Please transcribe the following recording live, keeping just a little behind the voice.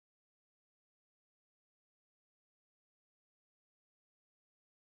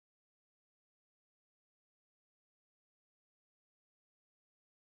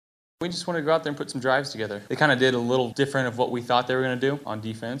We just wanted to go out there and put some drives together. They kind of did a little different of what we thought they were going to do on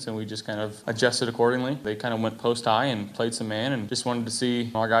defense, and we just kind of adjusted accordingly. They kind of went post high and played some man and just wanted to see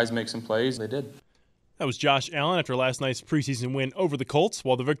our guys make some plays. They did. That was Josh Allen after last night's preseason win over the Colts.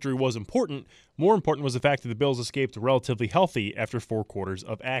 While the victory was important, more important was the fact that the Bills escaped relatively healthy after 4 quarters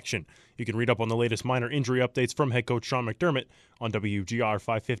of action. You can read up on the latest minor injury updates from head coach Sean McDermott on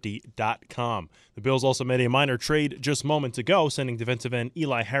WGR550.com. The Bills also made a minor trade just moments ago, sending defensive end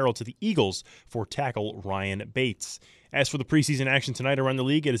Eli Harold to the Eagles for tackle Ryan Bates. As for the preseason action tonight around the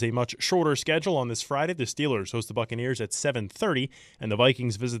league, it is a much shorter schedule. On this Friday, the Steelers host the Buccaneers at 7:30, and the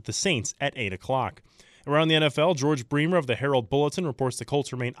Vikings visit the Saints at 8 o'clock. Around the NFL, George Bremer of the Herald Bulletin reports the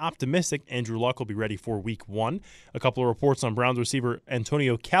Colts remain optimistic Andrew Luck will be ready for Week 1. A couple of reports on Browns receiver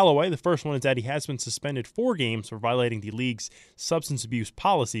Antonio Callaway. The first one is that he has been suspended 4 games for violating the league's substance abuse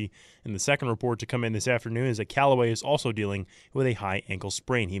policy. And the second report to come in this afternoon is that Callaway is also dealing with a high ankle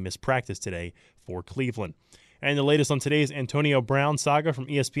sprain. He missed practice today for Cleveland. And the latest on today's Antonio Brown saga from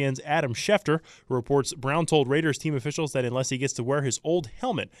ESPN's Adam Schefter, who reports Brown told Raiders team officials that unless he gets to wear his old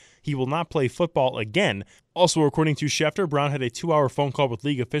helmet, he will not play football again. Also, according to Schefter, Brown had a 2-hour phone call with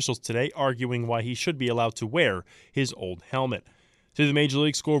league officials today arguing why he should be allowed to wear his old helmet. To the Major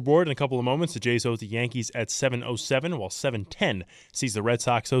League scoreboard in a couple of moments, the Jays host the Yankees at 7:07, while 7:10 sees the Red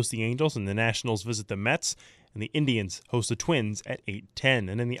Sox host the Angels and the Nationals visit the Mets. And the Indians host the Twins at 8:10.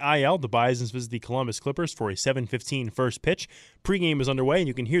 And in the IL, the Bisons visit the Columbus Clippers for a 7:15 first pitch. Pregame is underway, and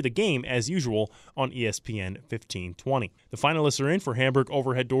you can hear the game, as usual, on ESPN 1520. The finalists are in for Hamburg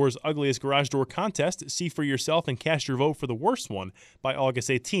Overhead Doors' Ugliest Garage Door Contest. See for yourself and cast your vote for the worst one by August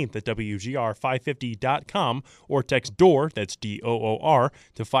 18th at WGR550.com or text DOOR, that's DOOR,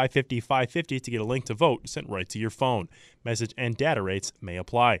 to 550-550 to get a link to vote sent right to your phone. Message and data rates may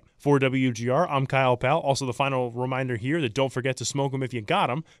apply. For WGR, I'm Kyle Powell. Also, the final reminder here that don't forget to smoke them if you got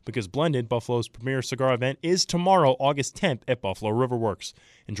them, because Blended, Buffalo's premier cigar event, is tomorrow, August 10th at Buffalo River Works.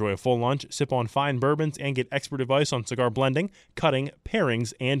 Enjoy a full lunch, sip on fine bourbons, and get expert advice on cigar blending, cutting,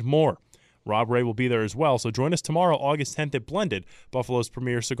 pairings, and more. Rob Ray will be there as well, so join us tomorrow, August 10th at Blended, Buffalo's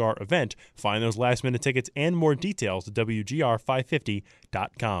premier cigar event. Find those last-minute tickets and more details at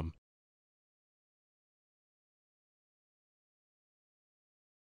WGR550.com.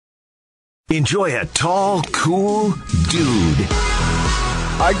 Enjoy a tall, cool dude.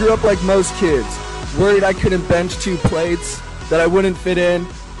 I grew up like most kids, worried I couldn't bench 2 plates, that I wouldn't fit in,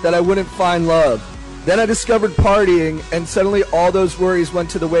 that I wouldn't find love. Then I discovered partying, and suddenly all those worries went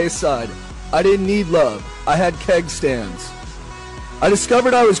to the wayside. I didn't need love. I had keg stands. I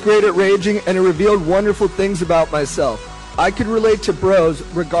discovered I was great at raging, and it revealed wonderful things about myself. I could relate to bros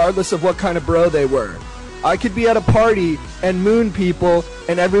regardless of what kind of bro they were. I could be at a party and moon people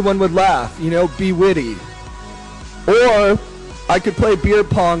and everyone would laugh, be witty. Or I could play beer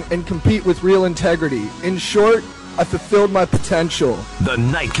pong and compete with real integrity. In short, I fulfilled my potential. The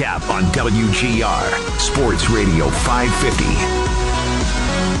Nightcap on WGR, Sports Radio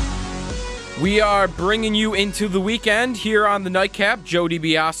 550. We are bringing you into the weekend here on the Nightcap. Joe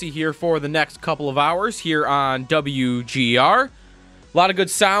DiBiase here for the next couple of hours here on WGR. A lot of good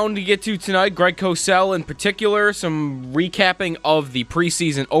sound to get to tonight. Greg Cosell in particular. Some recapping of the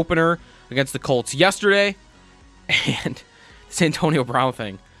preseason opener against the Colts yesterday. And this Antonio Brown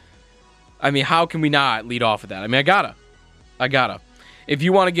thing. I mean, how can we not lead off with that? I mean, I gotta. If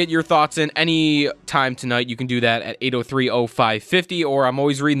you want to get your thoughts in any time tonight, you can do that at 803-0550, or I'm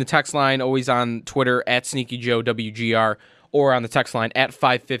always reading the text line, always on Twitter, at SneakyJoeWGR, or on the text line at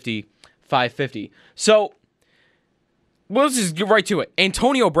 550-550. So, well, let's just get right to it.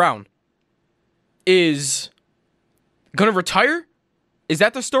 Antonio Brown is going to retire? Is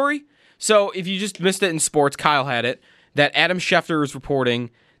that the story? So if you just missed it in sports, Kyle had it, that Adam Schefter is reporting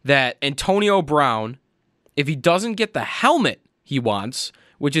that Antonio Brown, if he doesn't get the helmet he wants,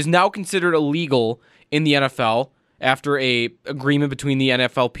 which is now considered illegal in the NFL after a agreement between the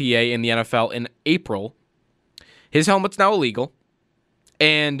NFLPA and the NFL in April, his helmet's now illegal,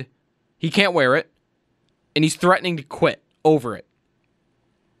 and he can't wear it, and he's threatening to quit over it.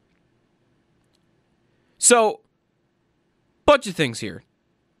 So, bunch of things here.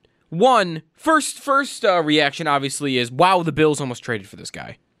 One, first reaction obviously is, wow, the Bills almost traded for this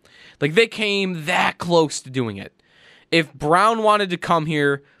guy. Like, they came that close to doing it. If Brown wanted to come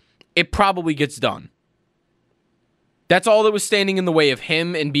here, it probably gets done. That's all that was standing in the way of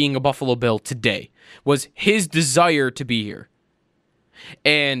him and being a Buffalo Bill today, was his desire to be here.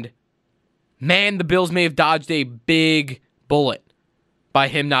 And man, the Bills may have dodged a big bullet by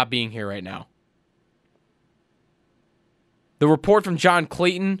him not being here right now. The report from John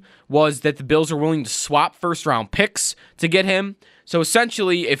Clayton was that the Bills are willing to swap first-round picks to get him. So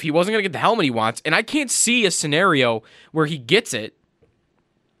essentially, if he wasn't going to get the helmet he wants, and I can't see a scenario where he gets it,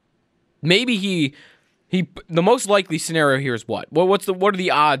 maybe he the most likely scenario here is what? What are the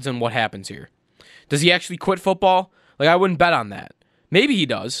odds on what happens here? Does he actually quit football? Like, I wouldn't bet on that. Maybe he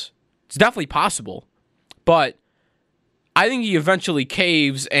does. It's definitely possible. But I think he eventually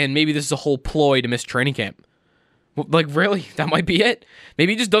caves, and maybe this is a whole ploy to miss training camp. Like, really? That might be it?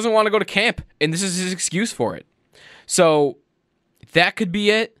 Maybe he just doesn't want to go to camp, and this is his excuse for it. So, that could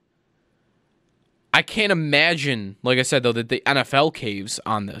be it. I can't imagine, like I said, though, that the NFL caves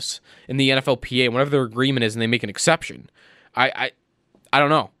on this, and the NFLPA, whatever their agreement is, and they make an exception. I don't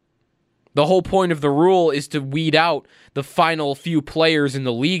know. The whole point of the rule is to weed out the final few players in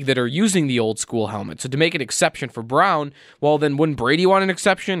the league that are using the old school helmet. So to make an exception for Brown, well, then wouldn't Brady want an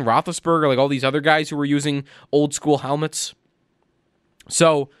exception? Roethlisberger, like all these other guys who were using old school helmets?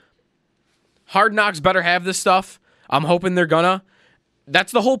 So Hard Knocks better have this stuff. I'm hoping they're gonna.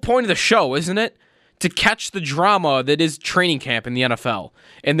 That's the whole point of the show, isn't it? To catch the drama that is training camp in the NFL.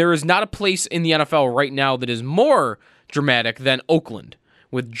 And there is not a place in the NFL right now that is more dramatic than Oakland,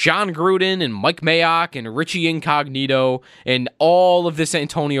 with John Gruden and Mike Mayock and Richie Incognito and all of this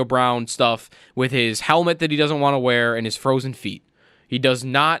Antonio Brown stuff with his helmet that he doesn't want to wear and his frozen feet. He does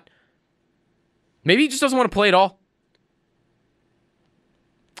not. Maybe he just doesn't want to play at all.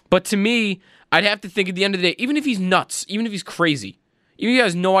 But to me, I'd have to think at the end of the day, even if he's nuts, even if he's crazy, even if he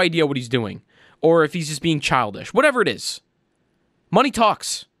has no idea what he's doing, or if he's just being childish, whatever it is, money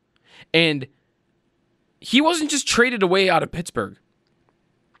talks. And he wasn't just traded away out of Pittsburgh.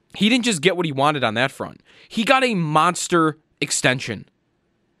 He didn't just get what he wanted on that front. He got a monster extension.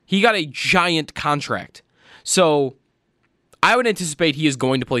 He got a giant contract. So I would anticipate he is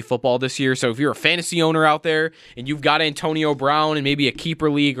going to play football this year. So if you're a fantasy owner out there and you've got Antonio Brown in maybe a keeper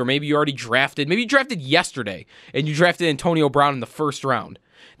league, or maybe you already drafted, maybe you drafted yesterday and you drafted Antonio Brown in the first round,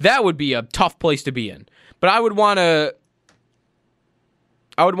 that would be a tough place to be in. But I would want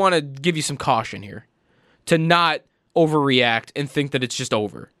to give you some caution here to not overreact and think that it's just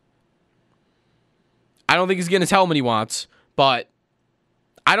over. I don't think he's getting his helmet he wants, but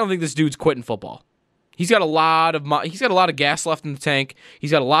I don't think this dude's quitting football. He's got a lot of gas left in the tank.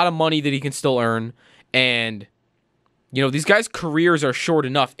 He's got a lot of money that he can still earn, and you know, these guys' careers are short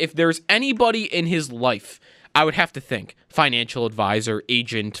enough. If there's anybody in his life, I would have to think financial advisor,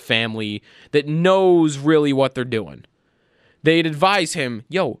 agent, family that knows really what they're doing, they'd advise him,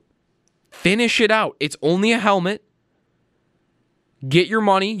 yo, finish it out. It's only a helmet. Get your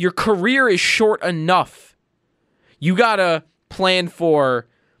money. Your career is short enough. You got to plan for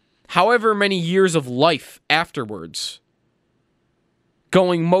however many years of life afterwards,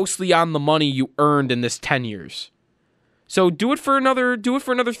 going mostly on the money you earned in this 10 years. So do it for another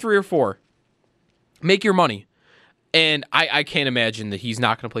 3 or 4. Make your money. And I can't imagine that he's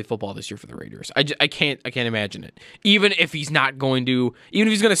not going to play football this year for the Raiders. I can't imagine it. Even if he's going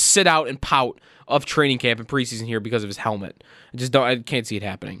to sit out and pout of training camp and preseason here because of his helmet. I can't see it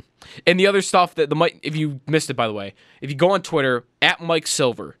happening. And the other stuff if you missed it, by the way, if you go on Twitter, at Mike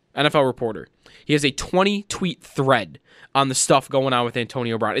Silver, NFL reporter, he has a 20-tweet thread on the stuff going on with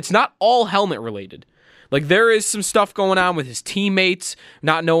Antonio Brown. It's not all helmet related. Like, there is some stuff going on with his teammates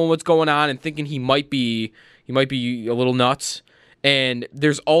not knowing what's going on and thinking he might be a little nuts. And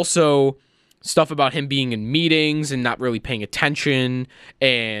there's also stuff about him being in meetings and not really paying attention,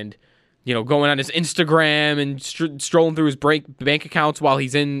 and you know, going on his Instagram and strolling through his bank accounts while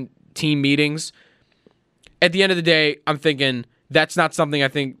he's in team meetings. At the end of the day, I'm thinking that's not something I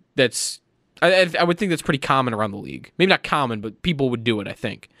think that's... I would think that's pretty common around the league. Maybe not common, but people would do it, I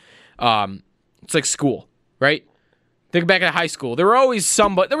think. It's like school, right? Think back at high school. There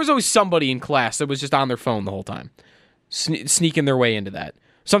was always somebody in class that was just on their phone the whole time, sneaking their way into that.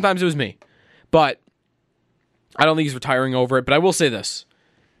 Sometimes it was me. But I don't think he's retiring over it. But I will say this.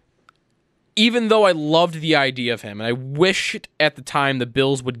 Even though I loved the idea of him, and I wished at the time the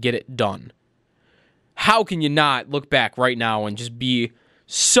Bills would get it done, how can you not look back right now and just be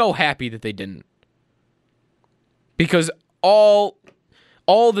so happy that they didn't? Because all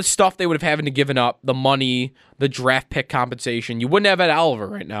the stuff they would have having to given up, the money, the draft pick compensation, you wouldn't have Ed Oliver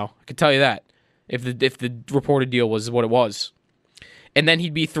right now. I can tell you that. If the reported deal was what it was. And then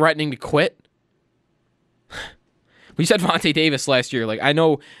he'd be threatening to quit. We said Vontae Davis last year. Like, I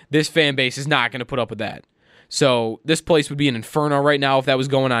know this fan base is not going to put up with that. So this place would be an inferno right now if that was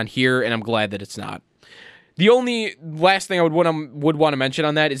going on here, and I'm glad that it's not. The only last thing I would want to mention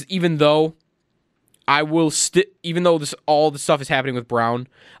on that is even though all the stuff is happening with Brown,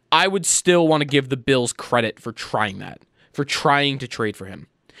 I would still want to give the Bills credit for trying that, for trying to trade for him.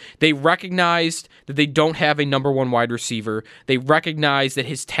 They recognized that they don't have a number one wide receiver. They recognized that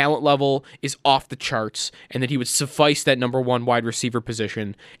his talent level is off the charts and that he would suffice that number one wide receiver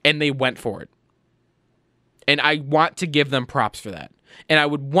position, and they went for it. And I want to give them props for that. And I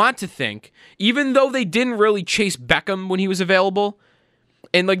would want to think, even though they didn't really chase Beckham when he was available,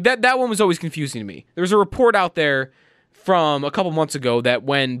 and like that one was always confusing to me. There was a report out there from a couple months ago that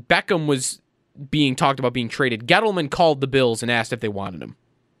when Beckham was being talked about being traded, Gettleman called the Bills and asked if they wanted him.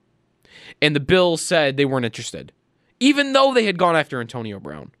 And the Bills said they weren't interested, even though they had gone after Antonio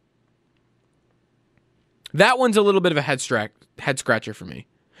Brown. That one's a little bit of a head scratcher for me.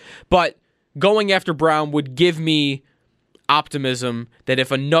 But going after Brown would give me optimism that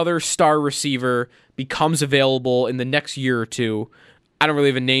if another star receiver becomes available in the next year or two, I don't really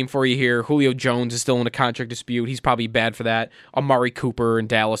have a name for you here. Julio Jones is still in a contract dispute. He's probably bad for that. Amari Cooper in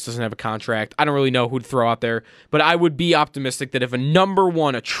Dallas doesn't have a contract. I don't really know who to throw out there, but I would be optimistic that if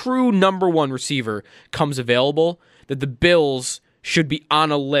a true number one receiver comes available, that the Bills should be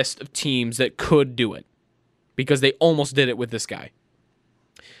on a list of teams that could do it because they almost did it with this guy.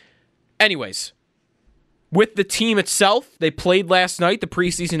 Anyways, with the team itself, they played last night, the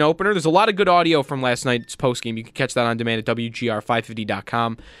preseason opener. There's a lot of good audio from last night's postgame. You can catch that on demand at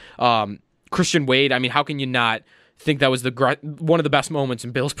WGR550.com. Christian Wade, I mean, how can you not think that was one of the best moments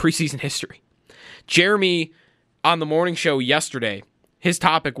in Bills preseason history? Jeremy, on the morning show yesterday, his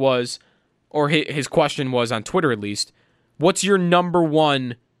topic was, or his question was on Twitter at least, what's your number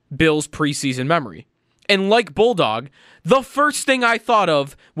one Bills preseason memory? And like Bulldog, the first thing I thought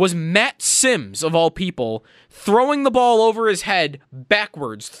of was Matt Sims, of all people, throwing the ball over his head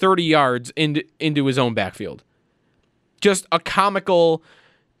backwards 30 yards into his own backfield. Just a comical,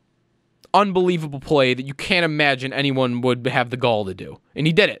 unbelievable play that you can't imagine anyone would have the gall to do. And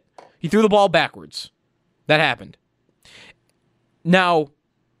he did it. He threw the ball backwards. That happened. Now,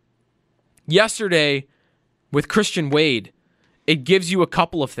 yesterday with Christian Wade, it gives you a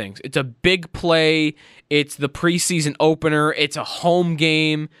couple of things. It's a big play. It's the preseason opener. It's a home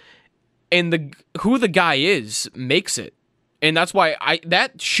game. And who the guy is makes it. And that's why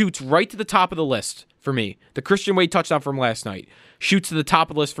that shoots right to the top of the list for me. The Christian Wade touchdown from last night shoots to the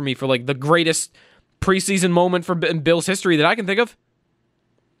top of the list for me for like the greatest preseason moment in Bills history that I can think of.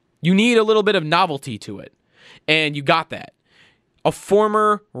 You need a little bit of novelty to it. And you got that. A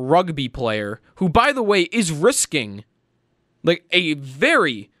former rugby player who, by the way, is risking like a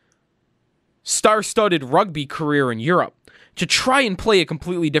very star-studded rugby career in Europe to try and play a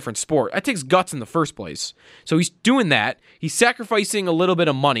completely different sport. That takes guts in the first place. So he's doing that. He's sacrificing a little bit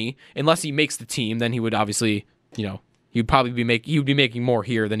of money, unless he makes the team. Then he would obviously, he'd probably be making more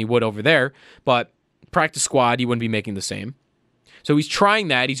here than he would over there. But practice squad, he wouldn't be making the same. So he's trying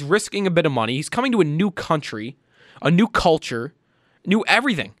that. He's risking a bit of money. He's coming to a new country, a new culture, new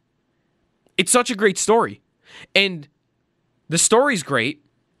everything. It's such a great story. And the story's great.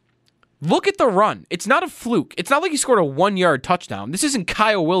 Look at the run. It's not a fluke. It's not like he scored a 1-yard touchdown. This isn't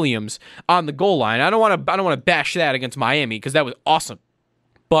Kyle Williams on the goal line. I don't want to bash that against Miami because that was awesome.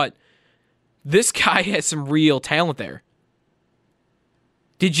 But this guy has some real talent there.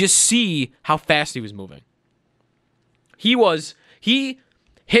 Did you see how fast he was moving? He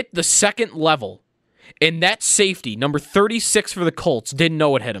hit the second level, and that safety, number 36 for the Colts, didn't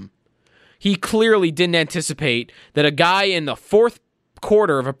know it hit him. He clearly didn't anticipate that a guy in the fourth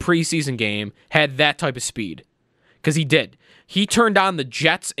quarter of a preseason game had that type of speed. Because he did. He turned on the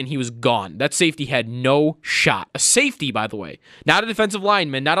jets and he was gone. That safety had no shot. A safety, by the way. Not a defensive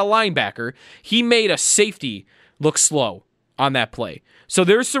lineman, not a linebacker. He made a safety look slow on that play. So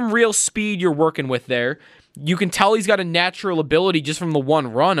there's some real speed you're working with there. You can tell he's got a natural ability just from the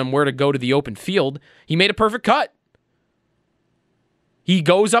one run on where to go to the open field. He made a perfect cut. He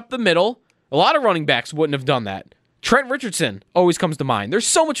goes up the middle. A lot of running backs wouldn't have done that. Trent Richardson always comes to mind. There's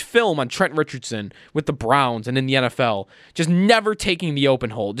so much film on Trent Richardson with the Browns and in the NFL, just never taking the open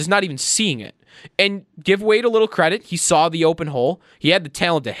hole, just not even seeing it. And give Wade a little credit. He saw the open hole. He had the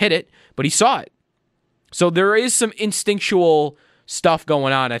talent to hit it, but he saw it. So there is some instinctual stuff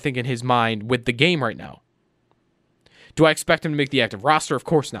going on, I think, in his mind with the game right now. Do I expect him to make the active roster? Of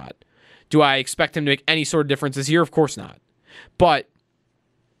course not. Do I expect him to make any sort of difference this year? Of course not. But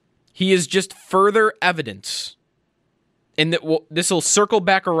he is just further evidence, and this will circle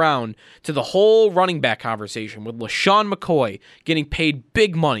back around to the whole running back conversation with LaShawn McCoy getting paid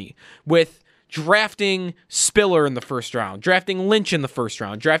big money, with drafting Spiller in the first round, drafting Lynch in the first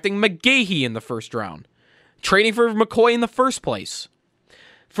round, drafting McGahee in the first round, trading for McCoy in the first place.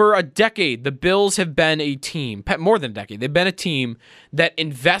 For a decade, the Bills have been a team, more than a decade, they've been a team that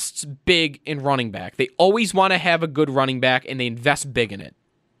invests big in running back. They always want to have a good running back, and they invest big in it.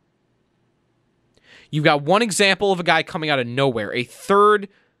 You've got one example of a guy coming out of nowhere, a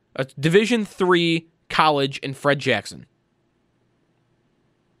Division III college in Fred Jackson,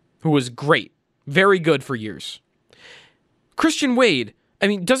 who was great, very good for years. Christian Wade, I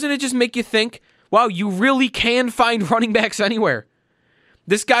mean, doesn't it just make you think, wow, you really can find running backs anywhere?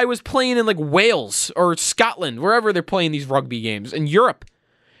 This guy was playing in like Wales or Scotland, wherever they're playing these rugby games, in Europe.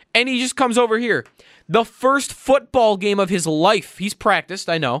 And he just comes over here. The first football game of his life. He's practiced,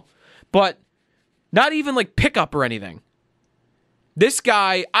 I know. But not even like pickup or anything. This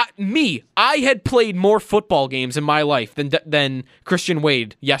guy, I had played more football games in my life than Christian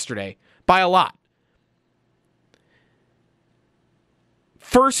Wade yesterday. By a lot.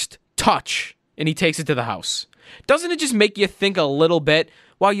 First touch, and he takes it to the house. Doesn't it just make you think a little bit,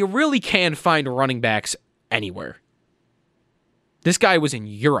 well, you really can find running backs anywhere? This guy was in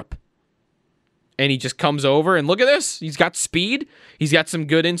Europe. And he just comes over, and look at this. He's got speed. He's got some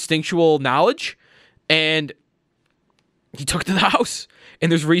good instinctual knowledge. And he took it to the house.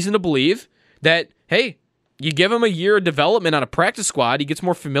 And there's reason to believe that, hey, you give him a year of development on a practice squad, he gets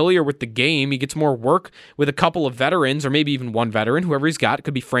more familiar with the game, he gets more work with a couple of veterans, or maybe even one veteran, whoever he's got. It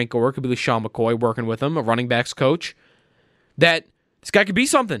could be Frank Gore, it could be Sean McCoy working with him, a running backs coach, that this guy could be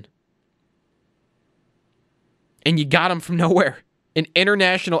something. And you got him from nowhere. An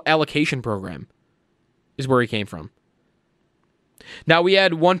international allocation program is where he came from. Now, we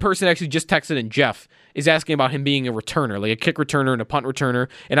had one person actually just texted in, Jeff, is asking about him being a returner, like a kick returner and a punt returner,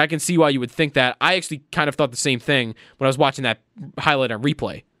 and I can see why you would think that. I actually kind of thought the same thing when I was watching that highlight on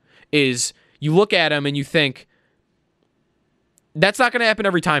replay, is you look at him and you think, that's not going to happen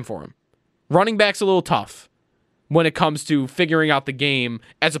every time for him. Running back's a little tough when it comes to figuring out the game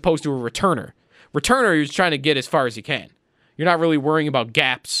as opposed to a returner. Returner, you're just trying to get as far as you can. You're not really worrying about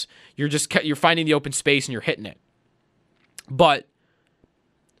gaps. You're finding the open space and you're hitting it. But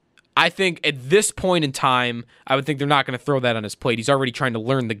I think at this point in time, I would think they're not going to throw that on his plate. He's already trying to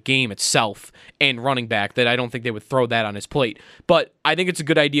learn the game itself and running back, that I don't think they would throw that on his plate. But I think it's a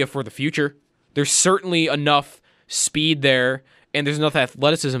good idea for the future. There's certainly enough speed there, and there's enough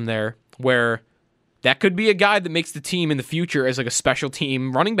athleticism there where that could be a guy that makes the team in the future as like a special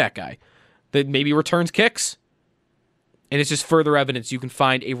team running back guy that maybe returns kicks. And it's just further evidence you can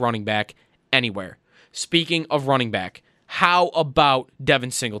find a running back anywhere. Speaking of running back, how about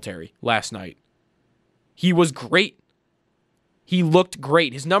Devin Singletary last night? He was great. He looked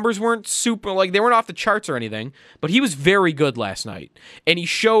great. His numbers weren't super, like they weren't off the charts or anything, but he was very good last night. And he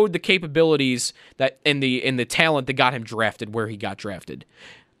showed the capabilities that in the talent that got him drafted where he got drafted.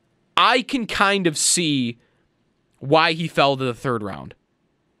 I can kind of see why he fell to the third round.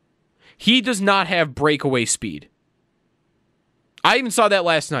 He does not have breakaway speed. I even saw that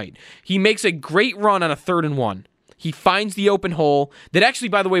last night. He makes a great run on a 3rd and 1. He finds the open hole that actually,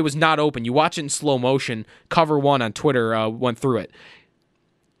 by the way, was not open. You watch it in slow motion. Cover One on Twitter went through it.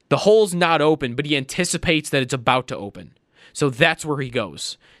 The hole's not open, but he anticipates that it's about to open. So that's where he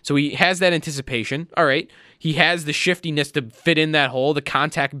goes. So he has that anticipation. All right. He has the shiftiness to fit in that hole, the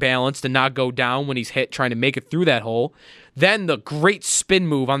contact balance to not go down when he's hit trying to make it through that hole. Then the great spin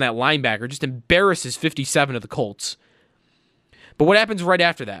move on that linebacker just embarrasses 57 of the Colts. But what happens right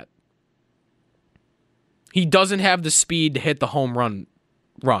after that? He doesn't have the speed to hit the home run.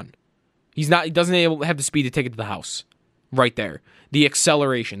 He doesn't have the speed to take it to the house. Right there. The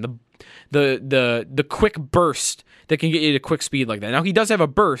acceleration, the quick burst that can get you to quick speed like that. Now he does have a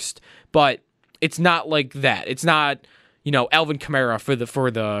burst, but it's not like that. It's not, Alvin Kamara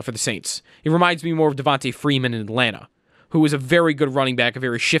for the Saints. He reminds me more of Devontae Freeman in Atlanta, who is a very good running back, a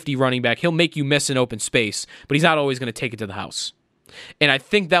very shifty running back. He'll make you miss an open space, but he's not always going to take it to the house. And I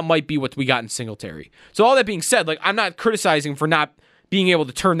think that might be what we got in Singletary. So all that being said, I'm not criticizing for not being able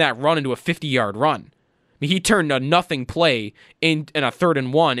to turn that run into a 50-yard run. I mean, he turned a nothing play in a 3rd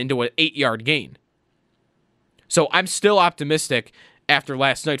and 1 into an 8-yard gain. So I'm still optimistic after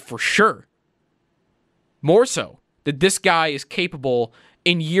last night for sure. More so, that this guy is capable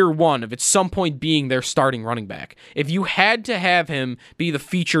in year 1 of at some point being their starting running back. If you had to have him be the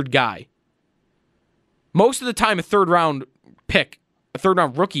featured guy, most of the time a 3rd round pick, a 3rd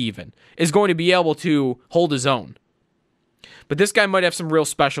round rookie even, is going to be able to hold his own. But this guy might have some real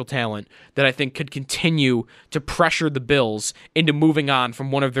special talent that I think could continue to pressure the Bills into moving on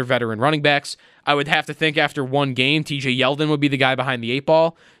from one of their veteran running backs. I would have to think after one game, TJ Yeldon would be the guy behind the 8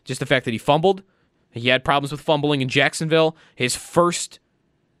 ball. Just the fact that he fumbled. He had problems with fumbling in Jacksonville. His first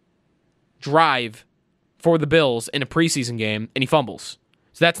drive for the Bills in a preseason game, and he fumbles.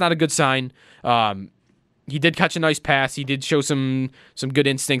 So So that's not a good sign. He did catch a nice pass. He did show some good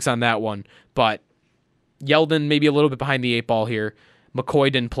instincts on that one. But Yeldon maybe a little bit behind the eight ball here.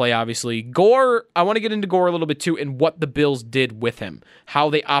 McCoy didn't play, obviously. Gore, I want to get into Gore a little bit too and what the Bills did with him. How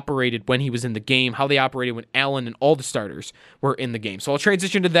they operated when he was in the game. How they operated when Allen and all the starters were in the game. So I'll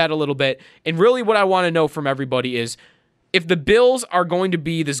transition to that a little bit. And really what I want to know from everybody is if the Bills are going to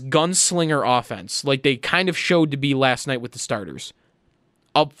be this gunslinger offense like they kind of showed to be last night with the starters.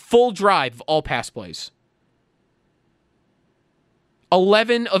 A full drive of all pass plays.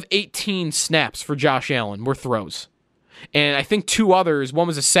 11 of 18 snaps for Josh Allen were throws. And I think 2 others, one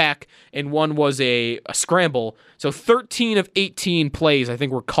was a sack and one was a scramble. So 13 of 18 plays, I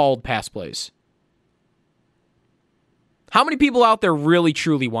think, were called pass plays. How many people out there really,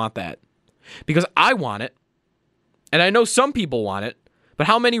 truly want that? Because I want it. And I know some people want it. But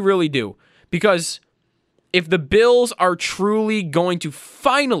how many really do? Because if the Bills are truly going to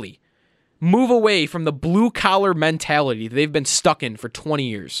finally move away from the blue-collar mentality that they've been stuck in for 20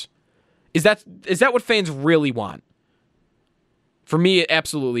 years, is that what fans really want? For me, it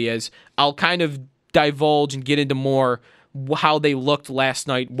absolutely is. I'll kind of divulge and get into more how they looked last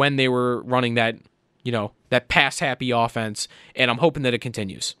night when they were running that, that pass-happy offense, and I'm hoping that it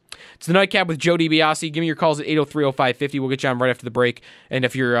continues. It's the Nightcap with Joe DiBiase. Give me your calls at 803-0550. We'll get you on right after the break, and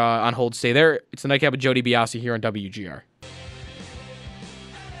if you're on hold, stay there. It's the Nightcap with Joe DiBiase here on WGR.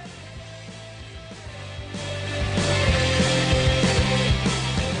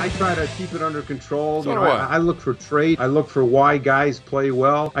 I try to keep it under control. I look for trade. I look for why guys play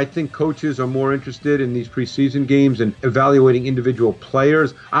well. I think coaches are more interested in these preseason games and evaluating individual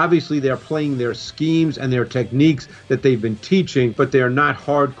players. Obviously, they're playing their schemes and their techniques that they've been teaching, but they're not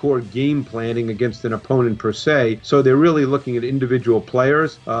hardcore game planning against an opponent per se. So they're really looking at individual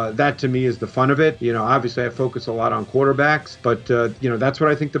players. That to me is the fun of it. Obviously I focus a lot on quarterbacks, but that's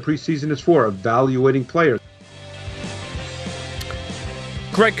what I think the preseason is for, evaluating players.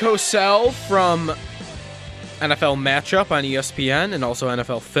 Greg Cosell from NFL Matchup on ESPN and also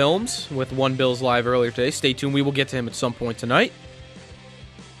NFL Films with One Bills Live earlier today. Stay tuned. We will get to him at some point tonight.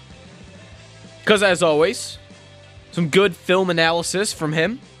 Because as always, some good film analysis from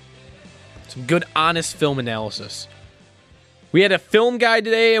him. Some good, honest film analysis. We had a film guy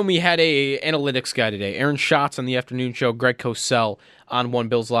today and we had a analytics guy today. Aaron Schatz on the afternoon show, Greg Cosell on One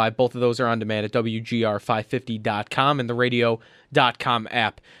Bills Live. Both of those are on demand at WGR550.com and the radio.com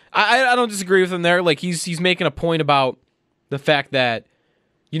app. I don't disagree with him there. Like he's making a point about the fact that,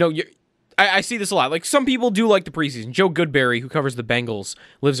 I see this a lot. Like some people do like the preseason. Joe Goodberry, who covers the Bengals,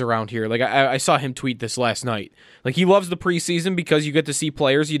 lives around here. Like I saw him tweet this last night. Like he loves the preseason because you get to see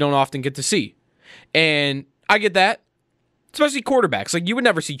players you don't often get to see. And I get that. Especially quarterbacks. Like, you would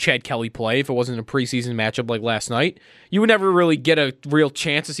never see Chad Kelly play if it wasn't a preseason matchup like last night. You would never really get a real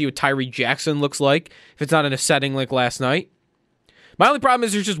chance to see what Tyree Jackson looks like if it's not in a setting like last night. My only problem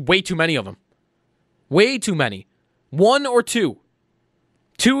is there's just way too many of them. Way too many. 1 or 2.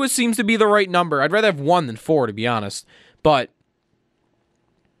 2 seems to be the right number. I'd rather have 1 than 4, to be honest. But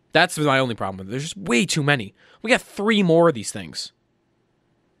that's my only problem with it. There's just way too many. We got 3 more of these things.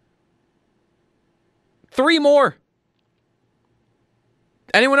 3 more.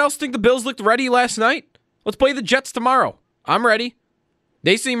 Anyone else think the Bills looked ready last night? Let's play the Jets tomorrow. I'm ready.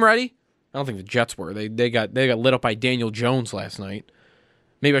 They seem ready. I don't think the Jets were. They got lit up by Daniel Jones last night.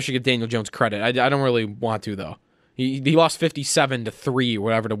 Maybe I should give Daniel Jones credit. I don't really want to though. He lost 57-3 or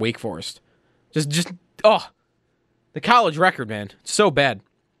whatever to Wake Forest. Just the college record, man. It's so bad.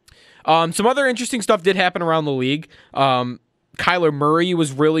 Some other interesting stuff did happen around the league. Kyler Murray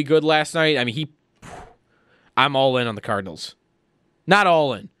was really good last night. I mean, I'm all in on the Cardinals. Not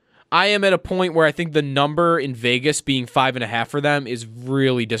all in. I am at a point where I think the number in Vegas being 5.5 for them is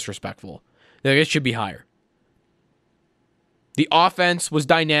really disrespectful. It should be higher. The offense was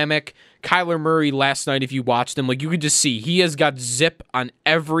dynamic. Kyler Murray last night, if you watched him, you could just see he has got zip on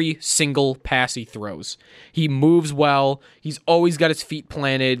every single pass he throws. He moves well. He's always got his feet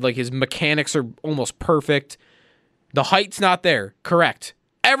planted. His mechanics are almost perfect. The height's not there. Correct.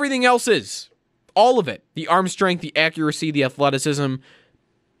 Everything else is. All of it. The arm strength, the accuracy, the athleticism,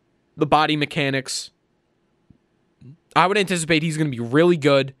 the body mechanics. I would anticipate he's going to be really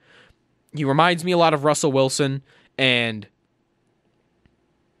good. He reminds me a lot of Russell Wilson, and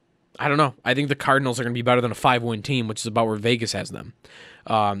I don't know. I think the Cardinals are going to be better than a 5-win team, which is about where Vegas has them.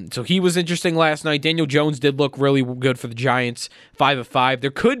 So he was interesting last night. Daniel Jones did look really good for the Giants, 5 of 5. There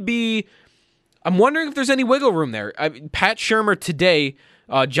could be, I'm wondering if there's any wiggle room there. Pat Shurmur today,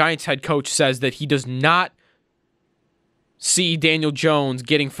 Giants head coach, says that he does not see Daniel Jones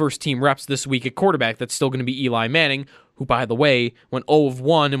getting first-team reps this week at quarterback. That's still going to be Eli Manning, who, by the way, went 0 of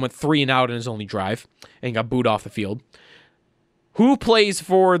 1 and went 3 and out in his only drive and got booed off the field. Who plays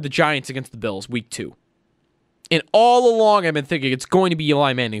for the Giants against the Bills week 2? And all along, I've been thinking it's going to be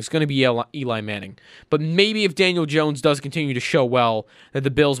Eli Manning. It's going to be Eli Manning. But maybe if Daniel Jones does continue to show well, that the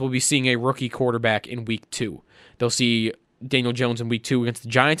Bills will be seeing a rookie quarterback in week 2. They'll see Daniel Jones in week 2 against the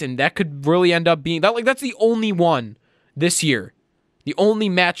Giants, and that could really end up being that's the only one this year. The only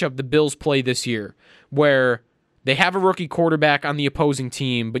matchup the Bills play this year where they have a rookie quarterback on the opposing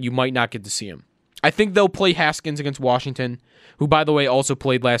team, but you might not get to see him. I think they'll play Haskins against Washington, who, by the way, also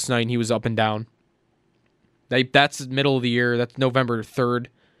played last night, and he was up and down. That's the middle of the year. That's November 3rd.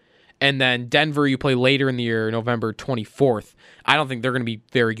 And then Denver, you play later in the year, November 24th. I don't think they're going to be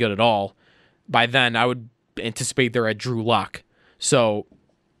very good at all. By then, I would anticipate they're at Drew Lock. So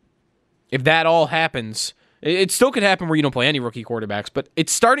if that all happens, it still could happen where you don't play any rookie quarterbacks, but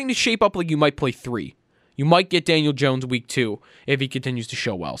it's starting to shape up like you might play 3. You might get Daniel Jones week 2 if he continues to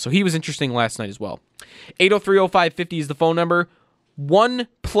show well. So he was interesting last night as well. 803-0550 is the phone number. One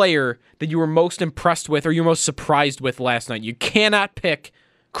player that you were most impressed with or you're most surprised with last night. You cannot pick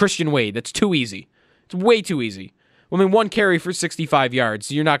Christian Wade. That's too easy. It's way too easy. I mean, 1 carry for 65 yards.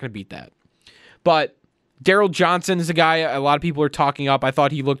 So you're not going to beat that. But Daryl Johnson is a guy a lot of people are talking up. I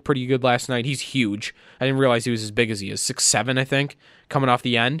thought he looked pretty good last night. He's huge. I didn't realize he was as big as he is. 6'7", I think, coming off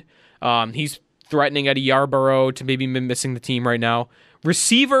the end. He's threatening Eddie Yarborough to maybe be missing the team right now.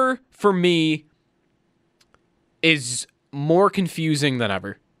 Receiver, for me, is more confusing than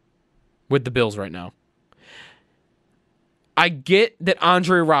ever with the Bills right now. I get that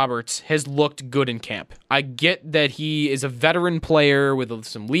Andre Roberts has looked good in camp. I get that he is a veteran player with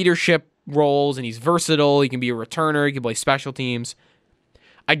some leadership roles, and he's versatile. He can be a returner. He can play special teams.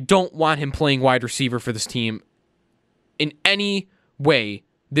 I don't want him playing wide receiver for this team in any way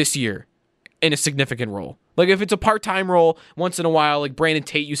this year in a significant role. Like, if it's a part-time role once in a while, like Brandon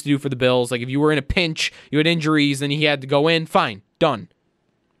Tate used to do for the Bills, like if you were in a pinch, you had injuries, then he had to go in, fine, done.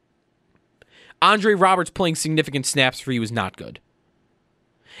 Andre Roberts playing significant snaps for you is not good.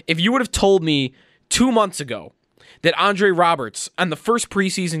 If you would have told me 2 months ago that Andre Roberts, on the first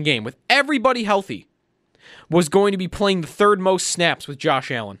preseason game, with everybody healthy, was going to be playing the 3rd most snaps with Josh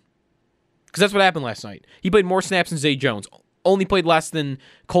Allen, because that's what happened last night. He played more snaps than Zay Jones, only played less than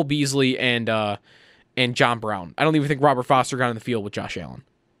Cole Beasley and John Brown. I don't even think Robert Foster got on the field with Josh Allen.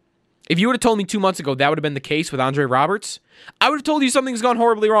 If you would have told me 2 months ago that would have been the case with Andre Roberts, I would have told you something's gone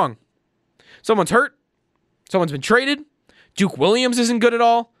horribly wrong. Someone's hurt. Someone's been traded. Duke Williams isn't good at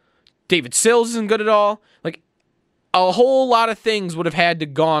all. David Sills isn't good at all. Like, a whole lot of things would have had to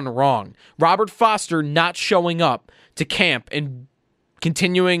gone wrong. Robert Foster not showing up to camp and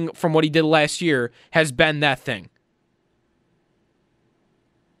continuing from what he did last year has been that thing.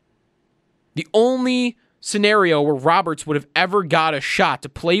 The only scenario where Roberts would have ever got a shot to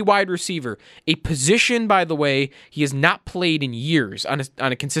play wide receiver, a position, by the way, he has not played in years on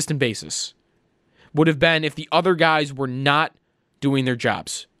a consistent basis, would have been if the other guys were not doing their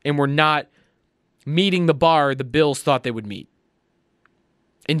jobs and were not meeting the bar the Bills thought they would meet.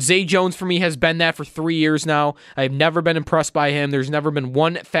 And Zay Jones, for me, has been that for 3 years now. I have never been impressed by him. There's never been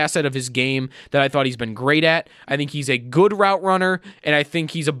one facet of his game that I thought he's been great at. I think he's a good route runner, and I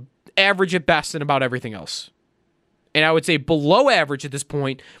think he's average at best in about everything else. And I would say below average at this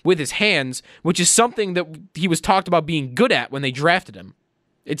point with his hands, which is something that he was talked about being good at when they drafted him.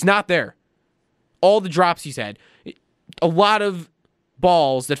 It's not there. All the drops he's had, a lot of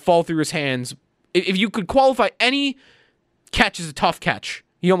balls that fall through his hands. If you could qualify any catch as a tough catch,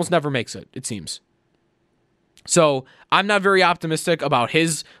 he almost never makes it, it seems. So I'm not very optimistic about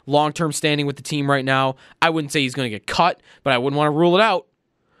his long-term standing with the team right now. I wouldn't say he's going to get cut, but I wouldn't want to rule it out.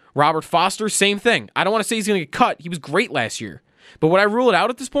 Robert Foster, same thing. I don't want to say he's going to get cut. He was great last year. But would I rule it out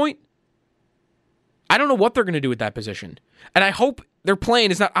at this point? I don't know what they're going to do with that position. And I hope their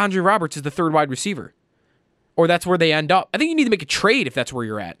plan is not Andre Roberts as the 3rd wide receiver. Or that's where they end up. I think you need to make a trade if that's where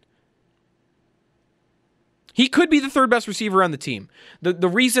you're at. He could be the 3rd best receiver on the team. The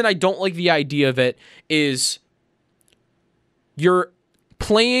reason I don't like the idea of it is you're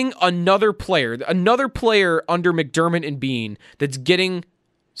playing another player under McDermott and Bean that's getting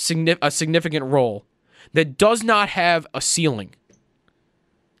a significant role that does not have a ceiling,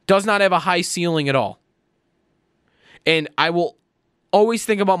 does not have a high ceiling at all. And I will always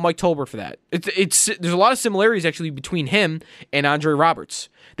think about Mike Tolbert for that. There's a lot of similarities actually between him and Andre Roberts.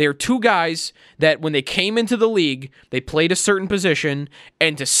 They are 2 guys that when they came into the league, they played a certain position,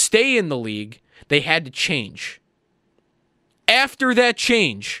 and to stay in the league, they had to change. After that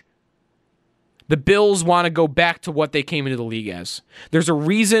change, the Bills want to go back to what they came into the league as. There's a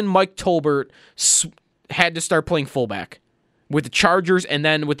reason Mike Tolbert had to start playing fullback with the Chargers and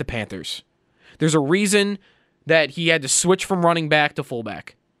then with the Panthers. There's a reason that he had to switch from running back to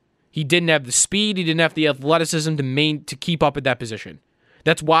fullback. He didn't have the speed. He didn't have the athleticism to keep up at that position.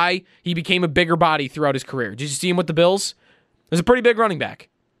 That's why he became a bigger body throughout his career. Did you see him with the Bills? He was a pretty big running back.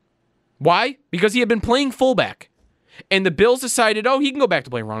 Why? Because he had been playing fullback. And the Bills decided, he can go back to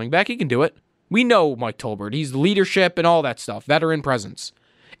playing running back. He can do it. We know Mike Tolbert. He's leadership and all that stuff. Veteran presence.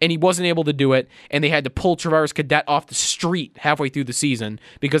 And he wasn't able to do it, and they had to pull Travaris Cadet off the street halfway through the season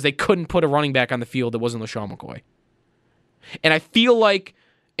because they couldn't put a running back on the field that wasn't LaShawn McCoy. And I feel like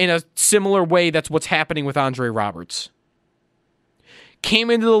in a similar way, that's what's happening with Andre Roberts.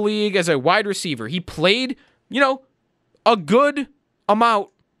 Came into the league as a wide receiver. He played, a good amount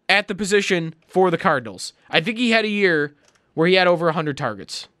at the position for the Cardinals. I think he had a year where he had over 100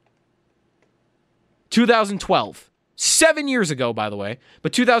 targets. 2012. 7 years ago, by the way,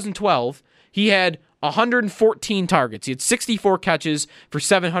 but 2012, he had 114 targets. He had 64 catches for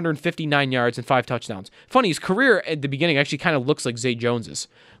 759 yards and 5 touchdowns. Funny, his career at the beginning actually kind of looks like Zay Jones's.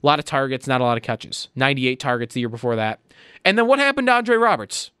 A lot of targets, not a lot of catches. 98 targets the year before that. And then what happened to Andre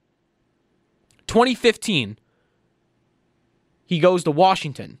Roberts? 2015, he goes to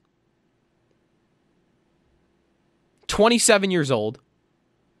Washington. 27 years old.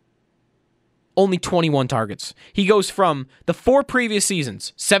 Only 21 targets. He goes from the 4 previous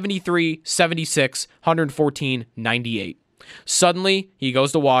seasons, 73, 76, 114, 98. Suddenly, he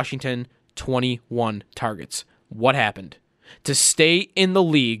goes to Washington, 21 targets. What happened? To stay in the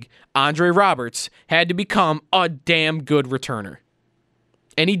league, Andre Roberts had to become a damn good returner.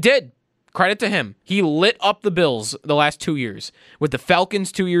 And he did. Credit to him. He lit up the Bills the last 2 years. With the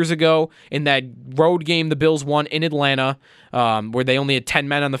Falcons 2 years ago, in that road game the Bills won in Atlanta, where they only had 10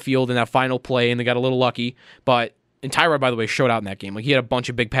 men on the field in that final play, and they got a little lucky. And Tyrod, by the way, showed out in that game. He had a bunch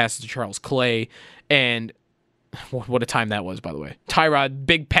of big passes to Charles Clay, and what a time that was, by the way. Tyrod,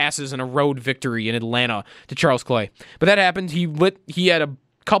 big passes and a road victory in Atlanta to Charles Clay. But that happened. He had a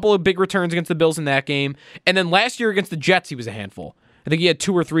couple of big returns against the Bills in that game, and then last year against the Jets, he was a handful. I think he had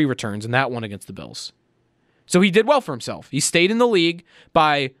 2 or 3 returns in that one against the Bills. So he did well for himself. He stayed in the league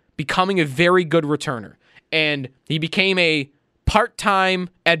by becoming a very good returner. And he became a part-time,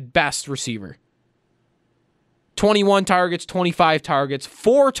 at best, receiver. 21 targets, 25 targets,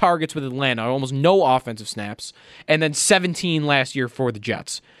 4 targets with Atlanta, almost no offensive snaps, and then 17 last year for the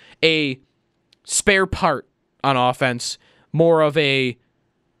Jets. A spare part on offense, more of a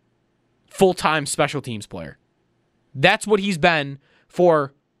full-time special teams player. That's what he's been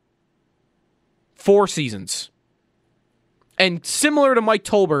for 4 seasons. And similar to Mike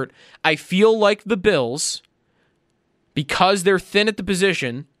Tolbert, I feel like the Bills, because they're thin at the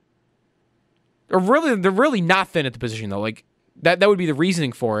position, they're really not thin at the position, though. That would be the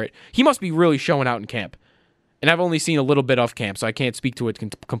reasoning for it. He must be really showing out in camp. And I've only seen a little bit of camp, so I can't speak to it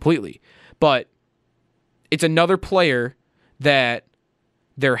completely. But it's another player that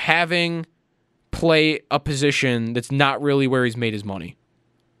they're having play a position that's not really where he's made his money.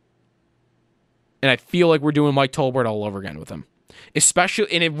 And I feel like we're doing Mike Tolbert all over again with him.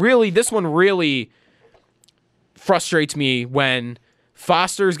 Especially, and this one really frustrates me when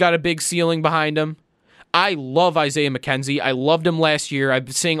Foster's got a big ceiling behind him. I love Isaiah McKenzie. I loved him last year. I've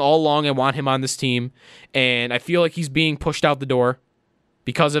been saying all along I want him on this team. And I feel like he's being pushed out the door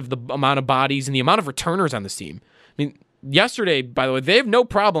because of the amount of bodies and the amount of returners on this team. I mean, yesterday, by the way, they have no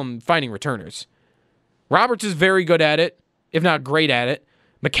problem finding returners. Roberts is very good at it, if not great at it.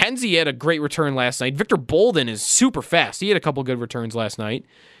 McKenzie had a great return last night. Victor Bolden is super fast. He had a couple good returns last night.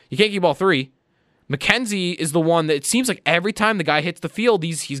 You can't keep all 3. McKenzie is the one that it seems like every time the guy hits the field,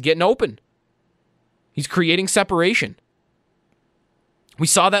 he's getting open. He's creating separation. We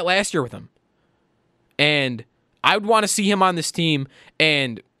saw that last year with him. And I would want to see him on this team,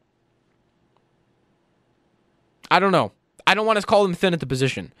 and I don't know. I don't want to call him thin at the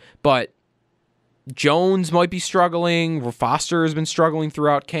position, but Jones might be struggling. Foster has been struggling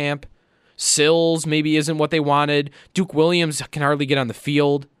throughout camp. Sills maybe isn't what they wanted. Duke Williams can hardly get on the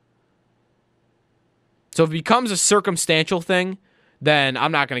field. So if it becomes a circumstantial thing, then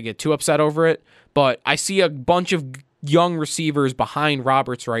I'm not going to get too upset over it. But I see a bunch of young receivers behind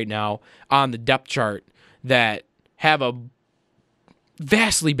Roberts right now on the depth chart that have a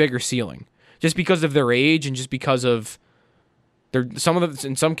vastly bigger ceiling just because of their age and just because of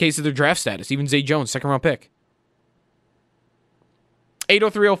in some cases, their draft status. Even Zay Jones, 2nd-round pick.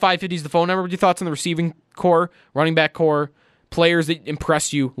 803-0550 is the phone number. What are your thoughts on the receiving core, running back core, players that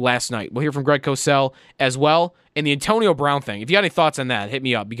impressed you last night? We'll hear from Greg Cosell as well. And the Antonio Brown thing. If you got any thoughts on that, hit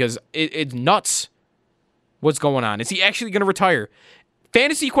me up because it's nuts what's going on. Is he actually going to retire?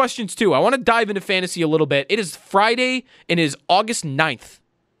 Fantasy questions, too. I want to dive into fantasy a little bit. It is Friday, and it is August 9th.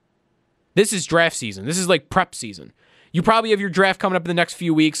 This is draft season. This is like prep season. You probably have your draft coming up in the next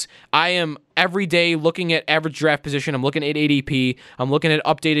few weeks. I am every day looking at average draft position. I'm looking at ADP. I'm looking at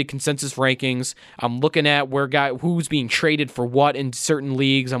updated consensus rankings. I'm looking at who's being traded for what in certain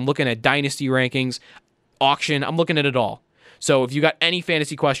leagues. I'm looking at dynasty rankings, auction. I'm looking at it all. So if you got any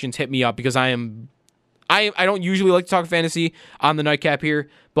fantasy questions, hit me up because I don't usually like to talk fantasy on the Nightcap here,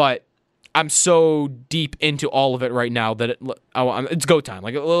 but I'm so deep into all of it right now that it's go time.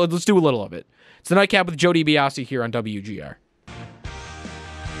 Like, let's do a little of it. It's the Nightcap with Joe DiBiase here on WGR.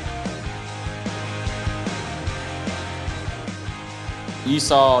 You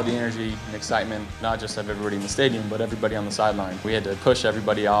saw the energy and excitement, not just of everybody in the stadium, but everybody on the sideline. We had to push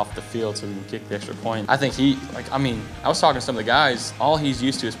everybody off the field so we can kick the extra point. I think I was talking to some of the guys, all he's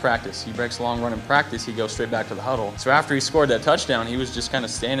used to is practice. He breaks a long run in practice, he goes straight back to the huddle. So after he scored that touchdown, he was just kind of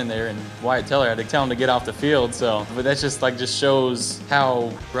standing there, and Wyatt Teller had to tell him to get off the field. But that just shows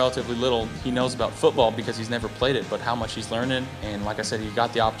how relatively little he knows about football because he's never played it, but how much he's learning. And like I said, he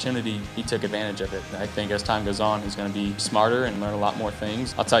got the opportunity, he took advantage of it. I think as time goes on, he's going to be smarter and learn a lot more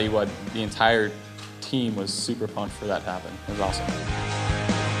things. I'll tell you what, the entire team was super pumped for that to happen. It was awesome.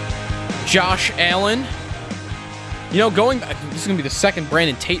 Josh Allen. This is going to be the second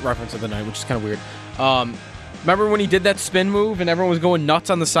Brandon Tate reference of the night, which is kind of weird. Remember when he did that spin move and everyone was going nuts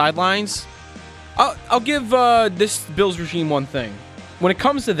on the sidelines? I'll give this Bills regime one thing. When it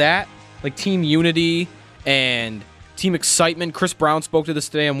comes to that, like team unity and team excitement. Chris Brown spoke to this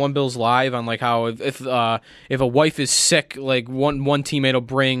today on One Bills Live on like how if a wife is sick, like one teammate will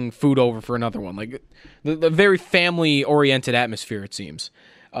bring food over for another one. Like the very family oriented atmosphere, it seems.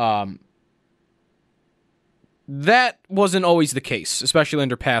 That wasn't always the case, especially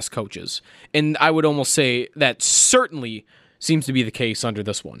under past coaches. And I would almost say that certainly seems to be the case under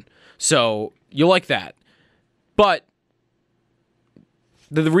this one. So you like that. But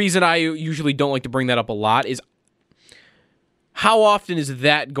the reason I usually don't like to bring that up a lot is how often is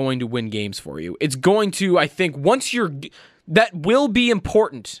that going to win games for you? It's going to, I think, that will be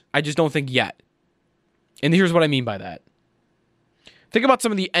important. I just don't think yet. And here's what I mean by that. Think about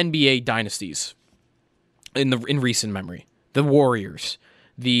some of the NBA dynasties in recent memory. The Warriors,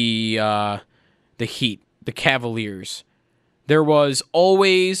 the Heat, the Cavaliers. There was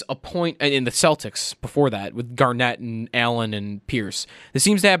always a point in the Celtics before that with Garnett and Allen and Pierce. This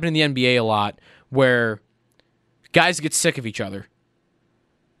seems to happen in the NBA a lot where guys get sick of each other.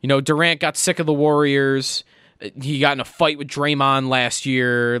 Durant got sick of the Warriors. He got in a fight with Draymond last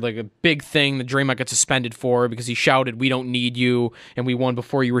year, like a big thing that Draymond got suspended for because he shouted, "We don't need you, and we won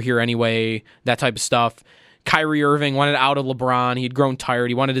before you were here anyway," that type of stuff. Kyrie Irving wanted out of LeBron. He had grown tired.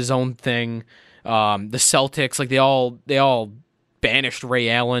 He wanted his own thing. The Celtics, like they all banished Ray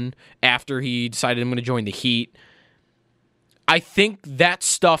Allen after he decided I'm going to join the Heat. I think that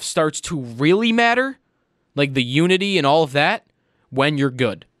stuff starts to really matter, like the unity and all of that, when you're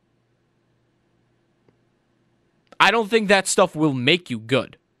good. I don't think that stuff will make you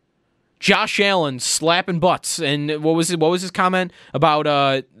good. Josh Allen slapping butts, and what was his comment about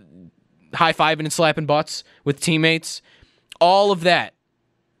high-fiving and slapping butts with teammates? All of that.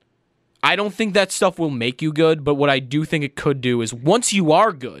 I don't think that stuff will make you good, but what I do think it could do is once you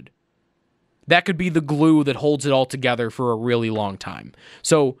are good, that could be the glue that holds it all together for a really long time.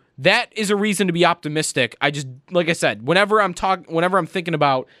 So that is a reason to be optimistic. Like I said, whenever I'm thinking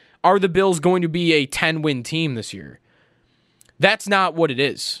about, are the Bills going to be a 10-win team this year? That's not what it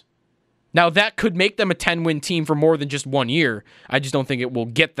is. Now, that could make them a 10-win team for more than just 1 year. I just don't think it will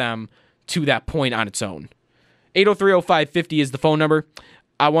get them to that point on its own. 803-0550 is the phone number.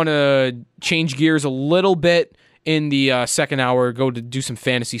 I want to change gears a little bit in the second hour, go to do some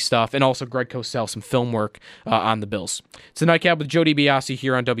fantasy stuff, and also Greg Cosell, some film work on the Bills. It's the Nightcap with Joe DiBiase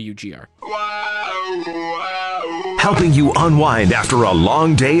here on WGR. Helping you unwind after a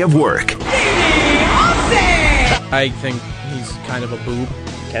long day of work. I think he's kind of a boob.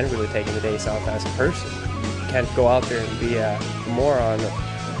 You can't really take the days off as a person. You can't go out there and be a moron.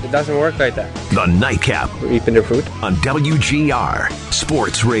 It doesn't work like that. The Nightcap. We're eating their food. On WGR,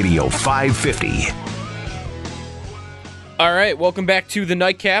 Sports Radio 550. All right, welcome back to the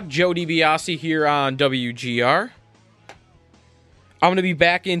Nightcap. Joe DiBiase here on WGR. I'm going to be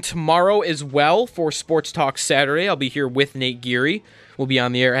back in tomorrow as well for Sports Talk Saturday. I'll be here with Nate Geary. We'll be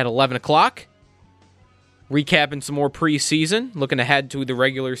on the air at 11 o'clock. Recapping some more preseason, looking ahead to the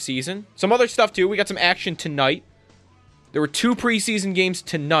regular season. Some other stuff, too. We got some action tonight. There were 2 preseason games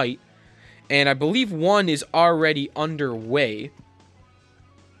tonight, and I believe one is already underway.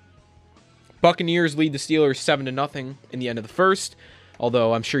 Buccaneers lead the Steelers 7-0 in the end of the first.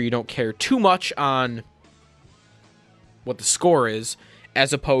 although I'm sure you don't care too much on what the score is,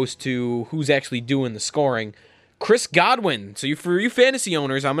 as opposed to who's actually doing the scoring. Chris Godwin. So for you fantasy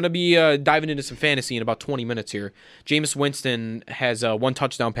owners, I'm going to be diving into some fantasy in about 20 minutes here. Jameis Winston has one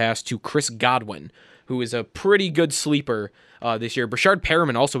touchdown pass to Chris Godwin, who is a pretty good sleeper this year. Brashard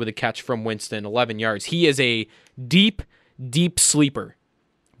Perriman also with a catch from Winston, 11 yards. He is a deep, deep sleeper,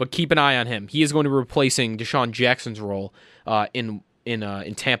 but keep an eye on him. He is going to be replacing Deshaun Jackson's role in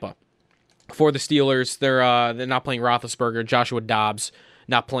Tampa. For the Steelers, they're not playing Roethlisberger, Joshua Dobbs,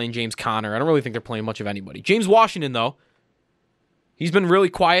 not playing James Conner. I don't really think they're playing much of anybody. James Washington, though, he's been really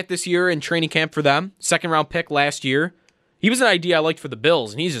quiet this year in training camp for them. Second-round pick last year. He was an idea I liked for the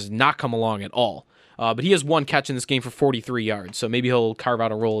Bills, and he's just not come along at all. But he has one catch in this game for 43 yards, so maybe he'll carve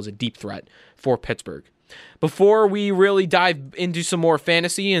out a role as a deep threat for Pittsburgh. Before we really dive into some more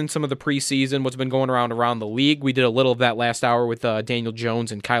fantasy and some of the preseason, what's been going around the league, we did a little of that last hour with Daniel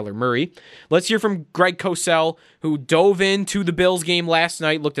Jones and Kyler Murray. Let's hear from Greg Cosell, who dove into the Bills game last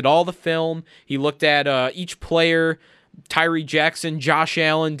night, looked at all the film. He looked at each player, Tyree Jackson, Josh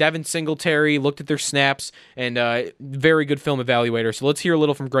Allen, Devin Singletary, looked at their snaps, and very good film evaluator. So let's hear a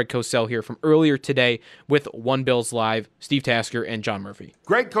little from Greg Cosell here from earlier today with One Bills Live, Steve Tasker and John Murphy.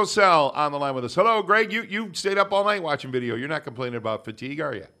 Greg Cosell on the line with us. Hello, Greg. You stayed up all night watching video. You're not complaining about fatigue,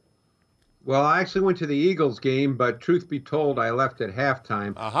 are you? Well, I actually went to the Eagles game, but truth be told, I left at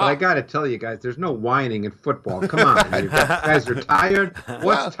halftime. But I got to tell you guys, there's no whining in football. Come on. You guys are tired?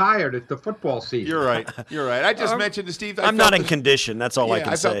 What's tired? It's the football season. You're right. I just mentioned to Steve. I'm not in condition. That's all I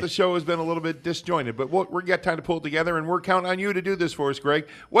can say. I felt the show has been a little bit disjointed, but we've got time to pull it together, and we're counting on you to do this for us, Greg.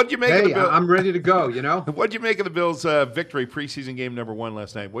 What did you make of the Bills? I'm ready to go, you know. What did you make of the Bills' victory, preseason game number 1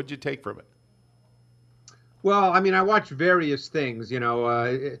 last night? What did you take from it? Well, I mean, I watched various things, you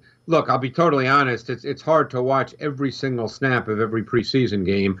know. Look, I'll be totally honest. It's hard to watch every single snap of every preseason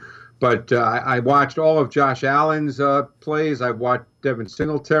game. But I watched all of Josh Allen's plays. I watched Devin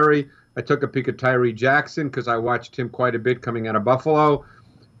Singletary. I took a peek at Tyree Jackson because I watched him quite a bit coming out of Buffalo.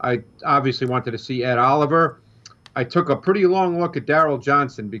 I obviously wanted to see Ed Oliver. I took a pretty long look at Darryl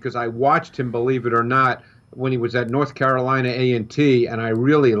Johnson because I watched him, believe it or not, when he was at North Carolina A&T, and I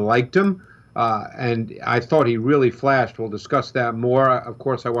really liked him. And I thought he really flashed. We'll discuss that more. Of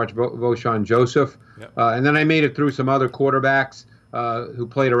course, I watched Voshon Joseph. Yep. And then I made it through some other quarterbacks who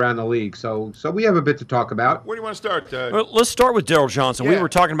played around the league. So we have a bit to talk about. Where do you want to start? Well, let's start with Darryl Johnson. Yeah. We were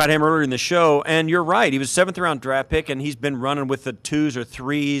talking about him earlier in the show, and you're right. He was a 7th-round draft pick, and he's been running with the 2s or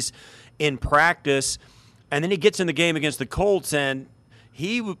 3s in practice. And then he gets in the game against the Colts, and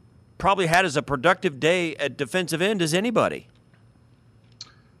he probably had as a productive day at defensive end as anybody.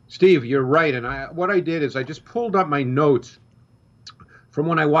 Steve, you're right. And what I did is I just pulled up my notes from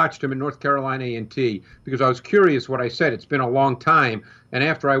when I watched him in North Carolina A&T because I was curious what I said. It's been a long time. And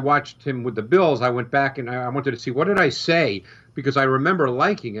after I watched him with the Bills, I went back and I wanted to see what did I say because I remember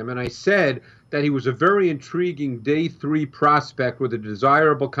liking him. And I said that he was a very intriguing day 3 prospect with a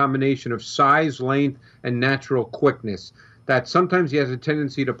desirable combination of size, length, and natural quickness. That sometimes he has a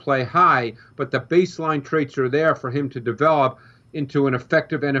tendency to play high, but the baseline traits are there for him to develop into an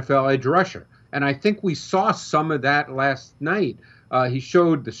effective NFL edge rusher. And I think we saw some of that last night. He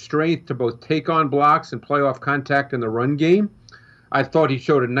showed the strength to both take on blocks and play off contact in the run game. I thought he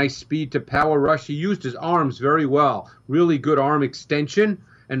showed a nice speed to power rush. He used his arms very well. Really good arm extension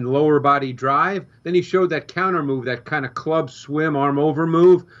and lower body drive. Then he showed that counter move, that kind of club swim arm over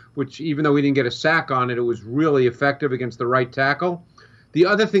move, which even though he didn't get a sack on it, it was really effective against the right tackle. The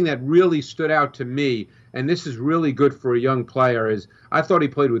other thing that really stood out to me, and this is really good for a young player, is I thought he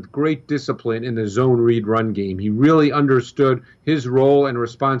played with great discipline in the zone read run game. He really understood his role and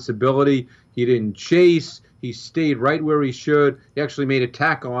responsibility. He didn't chase. He stayed right where he should. He actually made a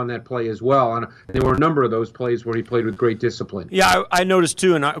tackle on that play as well. And there were a number of those plays where he played with great discipline. Yeah, I noticed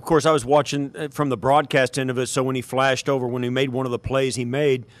too. And of course, I was watching from the broadcast end of it. So when he flashed over, when he made one of the plays he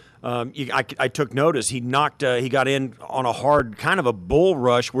made, I took notice. He got in on a hard kind of a bull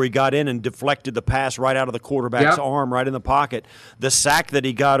rush where he got in and deflected the pass right out of the quarterback's arm, right in the pocket. The sack that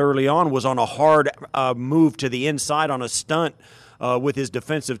he got early on was on a hard move to the inside on a stunt with his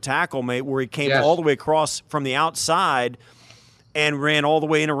defensive tackle mate, where he came all the way across from the outside and ran all the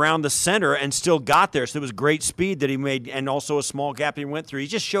way in around the center and still got there. So it was great speed that he made, and also a small gap he went through. He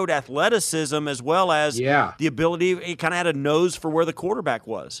just showed athleticism as well as the ability. He kind of had a nose for where the quarterback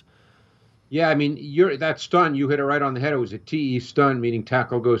was. Yeah, I mean, that stunt, you hit it right on the head. It was a TE stunt, meaning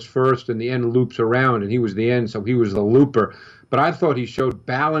tackle goes first and the end loops around, and he was the end, so he was the looper. But I thought he showed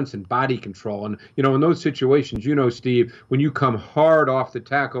balance and body control. And, you know, in those situations, you know, Steve, when you come hard off the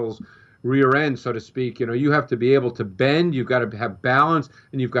tackles rear end, so to speak. You have to be able to bend, you've got to have balance,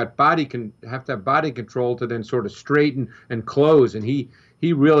 and you've got have to have body control to then sort of straighten and close. And he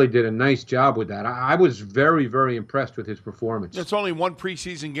really did a nice job with that. I was very, very impressed with his performance. It's only one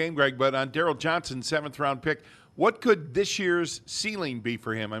preseason game, Greg, but on Darryl Johnson, 7th-round pick, what could this year's ceiling be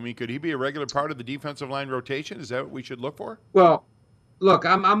for him? I mean, could he be a regular part of the defensive line rotation? Is that what we should look for? Well, look,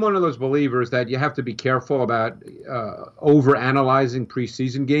 I'm one of those believers that you have to be careful about over-analyzing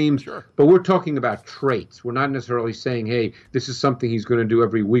preseason games. Sure. But we're talking about traits. We're not necessarily saying, hey, this is something he's going to do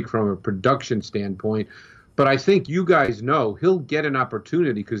every week from a production standpoint. But I think you guys know he'll get an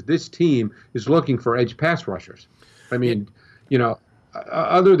opportunity because this team is looking for edge pass rushers. I mean,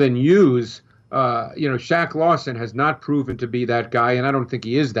 other than Hughes, Shaq Lawson has not proven to be that guy, and I don't think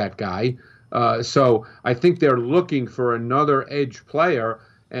he is that guy. So I think they're looking for another edge player.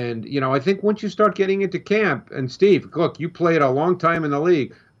 And, I think once you start getting into camp, and Steve, look, you played a long time in the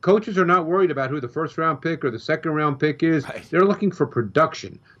league. Coaches are not worried about who the first-round pick or the second-round pick is. Right. They're looking for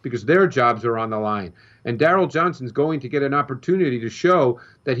production because their jobs are on the line. And Darryl Johnson's going to get an opportunity to show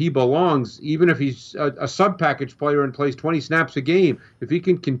that he belongs, even if he's a sub-package player and plays 20 snaps a game. If he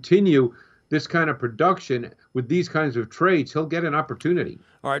can continue this kind of production with these kinds of traits, he'll get an opportunity.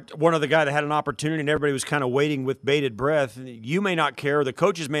 All right, one other guy that had an opportunity and everybody was kind of waiting with bated breath. You may not care, the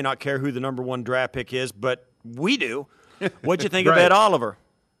coaches may not care who the number 1 draft pick is, but we do. What'd you think Right. of Ed Oliver?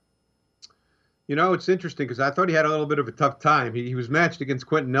 It's interesting because I thought he had a little bit of a tough time. He was matched against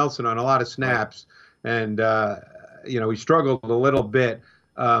Quentin Nelson on a lot of snaps, and, he struggled a little bit.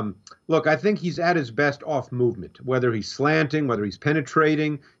 Look, I think he's at his best off movement, whether he's slanting, whether he's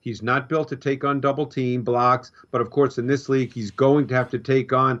penetrating. He's not built to take on double team blocks. But, of course, in this league, he's going to have to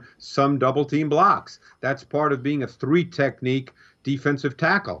take on some double team blocks. That's part of being a 3-technique defensive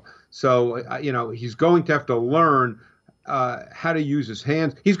tackle. So, he's going to have to learn how to use his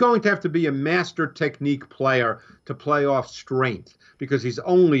hands. He's going to have to be a master technique player to play off strength because he's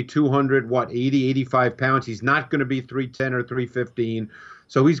only 85 pounds. He's not going to be 310 or 315.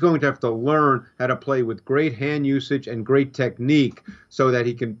 So he's going to have to learn how to play with great hand usage and great technique so that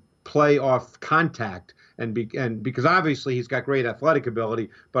he can play off contact. And because obviously he's got great athletic ability,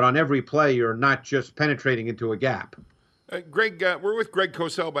 but on every play you're not just penetrating into a gap. Greg, we're with Greg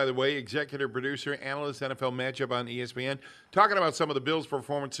Cosell, by the way, executive producer, analyst, NFL Matchup on ESPN, talking about some of the Bills'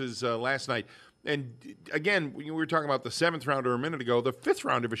 performances last night. And again, we were talking about the 7th rounder a minute ago, the 5th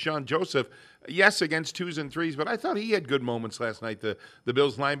rounder, Vashawn Joseph, yes, against 2s and 3s, but I thought he had good moments last night. The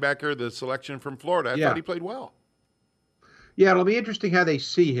Bills linebacker, the selection from Florida, I thought he played well. Yeah, it'll be interesting how they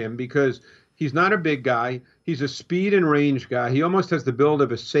see him because he's not a big guy. He's a speed and range guy. He almost has the build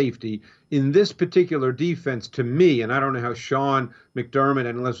of a safety. In this particular defense, to me, and I don't know how Sean McDermott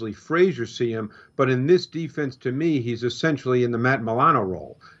and Leslie Frazier see him, but in this defense, to me, he's essentially in the Matt Milano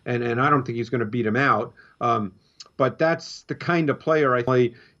role. And I don't think he's going to beat him out. But that's the kind of player I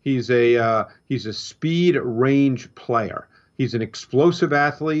think he's a speed range player. He's an explosive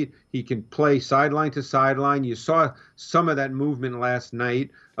athlete. He can play sideline to sideline. You saw some of that movement last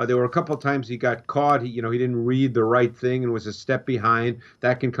night. There were a couple of times he got caught. He didn't read the right thing and was a step behind.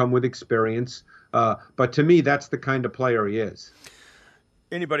 That can come with experience. But to me, that's the kind of player he is.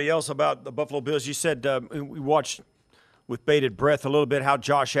 Anybody else about the Buffalo Bills? You said we watched with bated breath a little bit how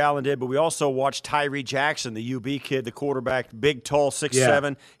Josh Allen did, but we also watched Tyree Jackson, the UB kid, the quarterback, big, tall,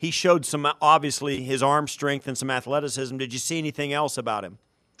 6'7". He showed some, obviously, his arm strength and some athleticism. Did you see anything else about him?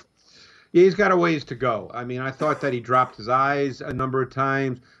 Yeah, he's got a ways to go. I mean, I thought that he dropped his eyes a number of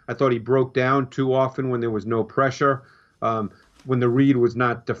times. I thought he broke down too often when there was no pressure. When the read was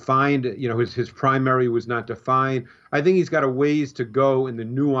not defined, his primary was not defined. I think he's got a ways to go in the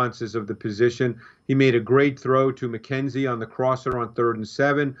nuances of the position. He made a great throw to McKenzie on the crosser on 3rd and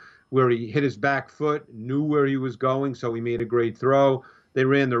 7, where he hit his back foot, knew where he was going, so he made a great throw. They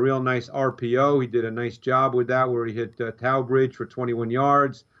ran the real nice RPO. He did a nice job with that, where he hit Towbridge for 21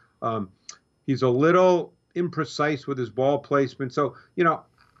 yards. He's a little imprecise with his ball placement. So,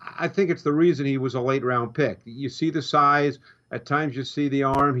 I think it's the reason he was a late-round pick. You see the size. At times you see the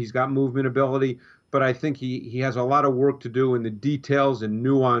arm. He's got movement ability. But I think he has a lot of work to do in the details and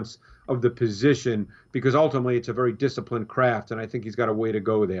nuance of the position because ultimately it's a very disciplined craft, and I think he's got a way to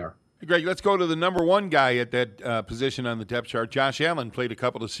go there. Hey, Greg, let's go to the number 1 guy at that position on the depth chart. Josh Allen played a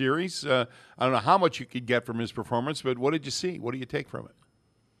couple of series. I don't know how much you could get from his performance, but what did you see? What do you take from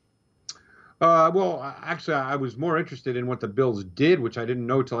it? Actually, I was more interested in what the Bills did, which I didn't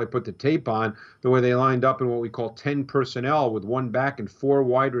know till I put the tape on, the way they lined up in what we call 10 personnel with one back and four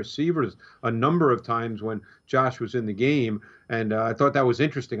wide receivers a number of times when Josh was in the game. And I thought that was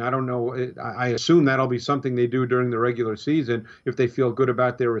interesting. I don't know. I assume that'll be something they do during the regular season if they feel good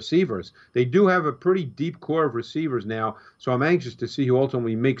about their receivers. They do have a pretty deep core of receivers now, so I'm anxious to see who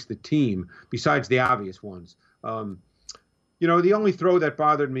ultimately makes the team, besides the obvious ones. The only throw that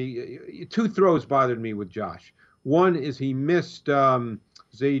bothered me, two throws bothered me with Josh. One is he missed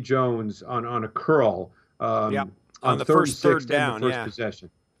Zay Jones on a curl on the third first third down, down, first possession.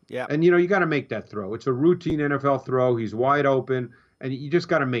 Yeah. And, you got to make that throw. It's a routine NFL throw. He's wide open, and you just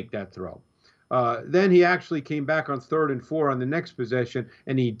got to make that throw. Then he actually came back on 3rd and 4 on the next possession,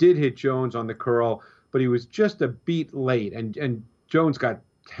 and he did hit Jones on the curl, but he was just a beat late, and Jones got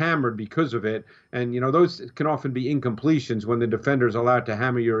hammered because of it. And, those can often be incompletions when the defender's allowed to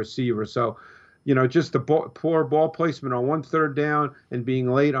hammer your receiver. So, just the poor ball placement on one 3rd down and being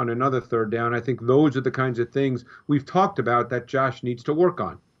late on another 3rd down. I think those are the kinds of things we've talked about that Josh needs to work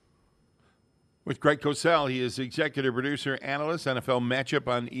on. With Greg Cosell, he is executive producer, analyst, NFL matchup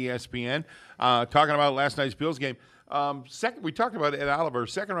on ESPN. Talking about last night's Bills game. We talked about Ed Oliver,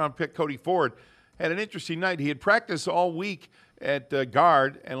 second-round pick Cody Ford, had an interesting night. He had practiced all week at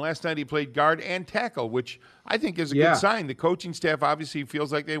guard, and last night he played guard and tackle, which I think is a good sign. The coaching staff obviously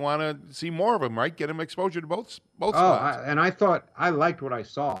feels like they want to see more of him, right? Get him exposure to both spots. I liked what I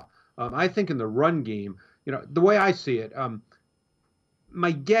saw. I think in the run game, the way I see it,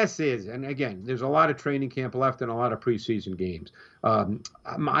 my guess is, and again, there's a lot of training camp left and a lot of preseason games.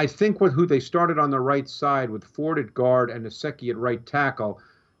 I think who they started on the right side with Ford at guard and Nasecki at right tackle,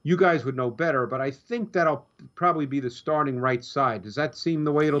 you guys would know better, but I think that'll probably be the starting right side. Does that seem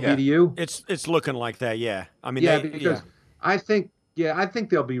the way it'll be to you? It's looking like that, yeah. I mean, I think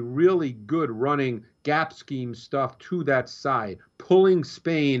they'll be really good running gap scheme stuff to that side, pulling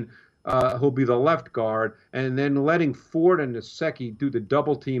Spain, who'll be the left guard, and then letting Ford and Nasecki do the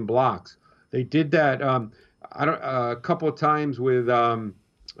double team blocks. They did that a couple of times with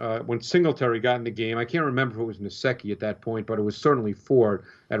when Singletary got in the game. I can't remember if it was Nasecki at that point, but it was certainly Ford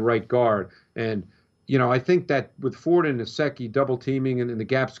at right guard. And, I think that with Ford and Nasecki double teaming and in the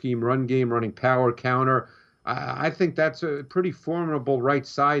gap scheme run game, running power counter, I think that's a pretty formidable right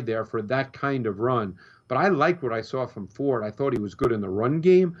side there for that kind of run. But I liked what I saw from Ford. I thought he was good in the run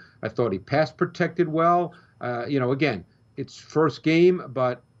game. I thought he pass protected well. Again, it's first game,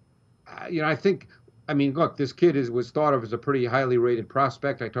 but, look, this kid was thought of as a pretty highly rated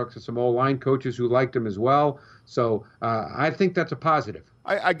prospect. I talked to some O-line coaches who liked him as well. So I think that's a positive.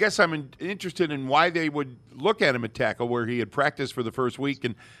 I guess I'm interested in why they would look at him at tackle where he had practiced for the first week.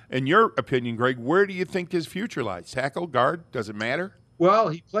 And in your opinion, Greg, where do you think his future lies? Tackle, guard, does it matter? Well,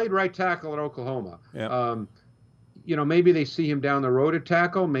 he played right tackle at Oklahoma. Yeah. Maybe they see him down the road at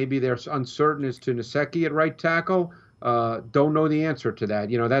tackle. Maybe they're uncertain as to Nasecki at right tackle. Don't know the answer to that.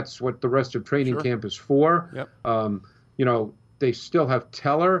 That's what the rest of training camp is for. Yep. They still have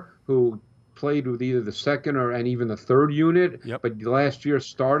Teller, who played with either the second and even the third unit, but last year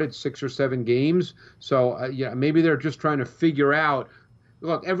started 6 or 7 games. So, maybe they're just trying to figure out.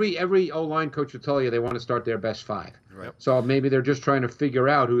 Look, every O-line coach will tell you they want to start their best 5. Right. So maybe they're just trying to figure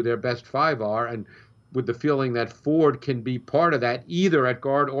out who their best 5 are, and with the feeling that Ford can be part of that either at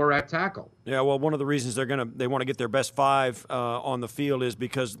guard or at tackle. Yeah, well, one of the reasons they want to get their best 5 on the field is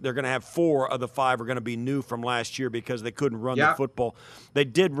because they're going to have 4 of the 5 are going to be new from last year because they couldn't run the football. They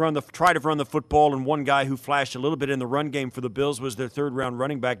did try to run the football, and one guy who flashed a little bit in the run game for the Bills was their 3rd-round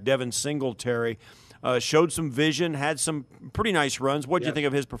running back, Devin Singletary. Showed some vision, had some pretty nice runs. What did you think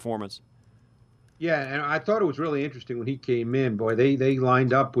of his performance? Yeah, and I thought it was really interesting when he came in. Boy, they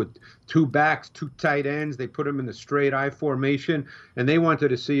lined up with 2 backs, 2 tight ends. They put him in the straight I formation, and they wanted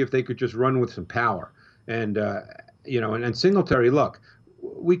to see if they could just run with some power. And, and Singletary, look,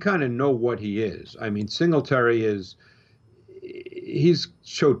 we kind of know what he is. I mean, Singletary he's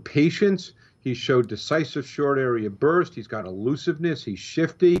showed patience. He showed decisive short area burst. He's got elusiveness. He's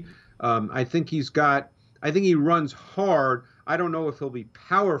shifty. I think he runs hard. I don't know if he'll be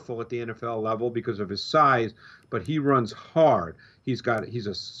powerful at the NFL level because of his size, but he runs hard. He's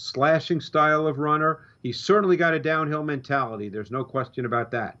a slashing style of runner. He's certainly got a downhill mentality. There's no question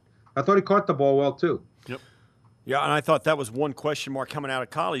about that. I thought he caught the ball well too. Yep. Yeah, and I thought that was one question mark coming out of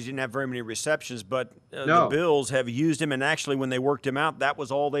college. He didn't have very many receptions, but the Bills have used him, and actually when they worked him out, that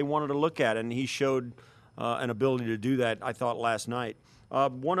was all they wanted to look at, and he showed an ability to do that, I thought, last night.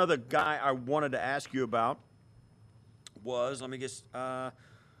 One other guy I wanted to ask you about was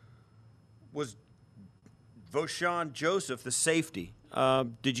Voshon Joseph, the safety.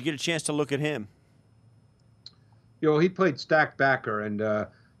 Did you get a chance to look at him? He played stack backer, and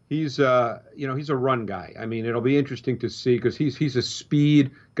he's he's a run guy. I mean, it'll be interesting to see because he's a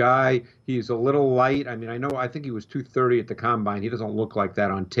speed guy. He's a little light. I mean, I think he was 230 at the combine. He doesn't look like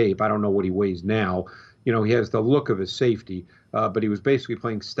that on tape. I don't know what he weighs now. He has the look of a safety, but he was basically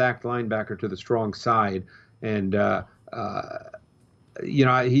playing stacked linebacker to the strong side, and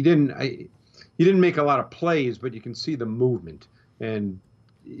he didn't make a lot of plays, but you can see the movement. And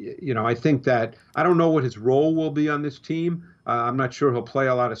I think that I don't know what his role will be on this team. I'm not sure he'll play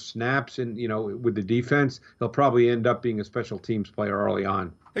a lot of snaps with the defense. He'll probably end up being a special teams player early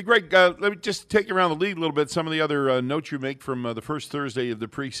on. Hey, Greg, let me just take you around the league a little bit. Some of the other notes you make from the first Thursday of the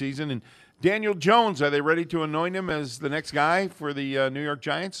preseason. And Daniel Jones, are they ready to anoint him as the next guy for the New York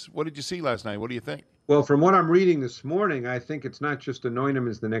Giants? What did you see last night? What do you think? Well, from what I'm reading this morning, I think it's not just anoint him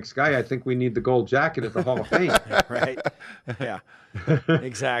as the next guy. I think we need the gold jacket at the Hall of Fame. Right. Yeah.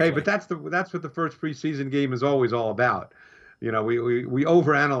 Exactly. Hey, but that's what the first preseason game is always all about. We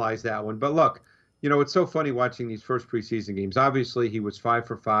overanalyze that one. But look, it's so funny watching these first preseason games. Obviously, he was 5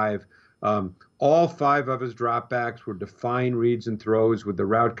 for 5. All 5 of his dropbacks were defined reads and throws with the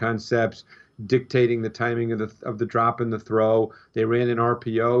route concepts dictating the timing of the drop and the throw. They ran an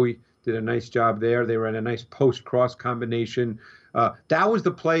RPO. He did a nice job there. They ran a nice post-cross combination. That was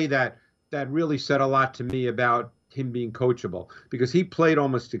the play that really said a lot to me about him being coachable, because he played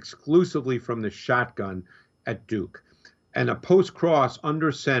almost exclusively from the shotgun at Duke. And a post-cross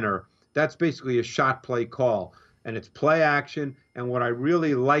under center, that's basically a shot play call. And it's play action. And what I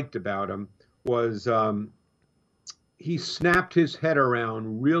really liked about him was he snapped his head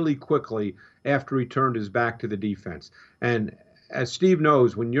around really quickly after he turned his back to the defense. And as Steve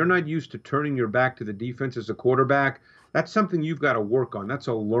knows, when you're not used to turning your back to the defense as a quarterback, that's something you've got to work on. That's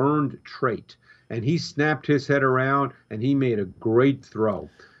a learned trait. And he snapped his head around, and he made a great throw.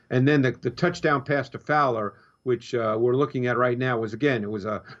 And then the touchdown pass to Fowler, which we're looking at right now, was, again, it was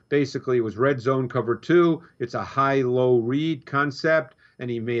red zone cover 2. It's a high-low read concept, and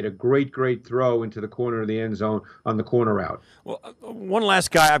he made a great throw into the corner of the end zone on the corner route. Well, one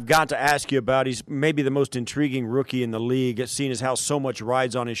last guy I've got to ask you about, he's maybe the most intriguing rookie in the league, seeing as how so much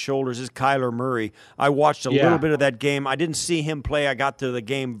rides on his shoulders, is Kyler Murray. I watched a little bit of that game. I didn't see him play. I got to the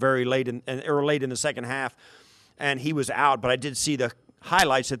game very late in the second half, and he was out, but I did see the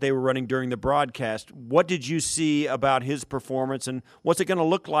highlights that they were running during the broadcast. What did you see about his performance, and what's it going to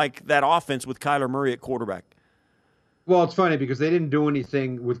look like, that offense with Kyler Murray at quarterback? Well, it's funny because they didn't do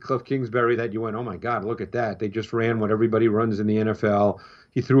anything with Cliff Kingsbury that you went, oh, my God, look at that. They just ran what everybody runs in the NFL.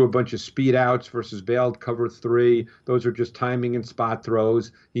 He threw a bunch of speed outs versus bailed cover 3. Those are just timing and spot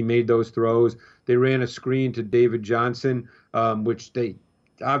throws. He made those throws. They ran a screen to David Johnson, which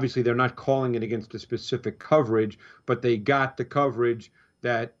obviously they're not calling it against a specific coverage, but they got the coverage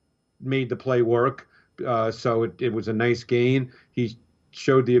that made the play work. So it was a nice gain. He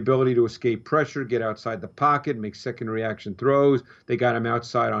showed the ability to escape pressure, get outside the pocket, make second reaction throws. They got him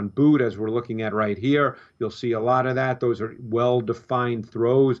outside on boot, as we're looking at right here. You'll see a lot of that. Those are well-defined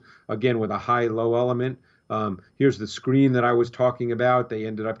throws, again, with a high-low element. Here's the screen that I was talking about. They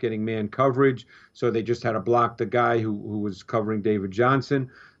ended up getting man coverage, so they just had to block the guy who was covering David Johnson.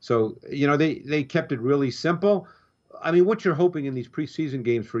 So, they kept it really simple. I mean, what you're hoping in these preseason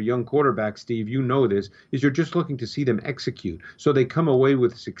games for young quarterbacks, Steve, you know this, is you're just looking to see them execute so they come away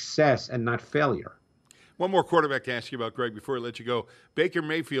with success and not failure. One more quarterback to ask you about, Greg, before I let you go. Baker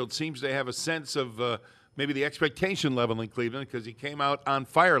Mayfield seems to have a sense of maybe the expectation level in Cleveland, because he came out on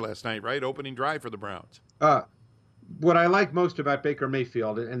fire last night, right? Opening drive for the Browns. What I like most about Baker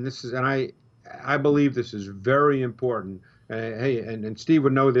Mayfield, and I believe this is very important. And Steve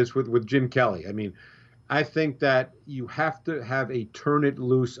would know this with Jim Kelly. I mean, I think that you have to have a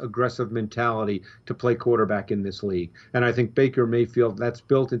turn-it-loose, aggressive mentality to play quarterback in this league. And I think Baker Mayfield, that's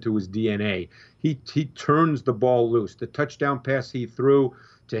built into his DNA. He turns the ball loose. The touchdown pass he threw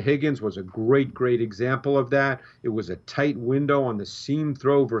to Higgins was a great example of that. It was a tight window on the seam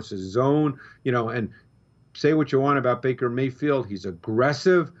throw versus zone. And say what you want about Baker Mayfield. He's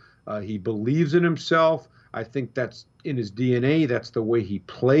aggressive. He believes in himself. I think that's in his DNA. That's the way he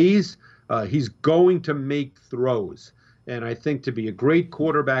plays. He's going to make throws. And I think to be a great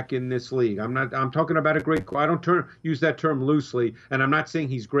quarterback in this league, I'm talking about I don't use that term loosely, and I'm not saying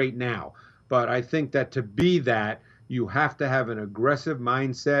he's great now, but I think that to be that, you have to have an aggressive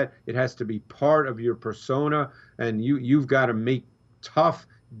mindset. It has to be part of your persona, and you've got to make tough,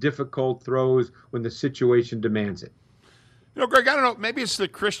 difficult throws when the situation demands it. Greg, I don't know. Maybe it's the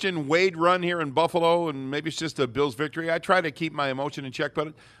Christian Wade run here in Buffalo, and maybe it's just the Bills' victory. I try to keep my emotion in check,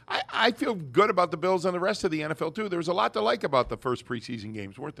 but I feel good about the Bills and the rest of the NFL, too. There's a lot to like about the first preseason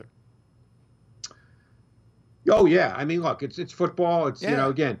games, weren't there? Oh, yeah. I mean, look, it's football. It's,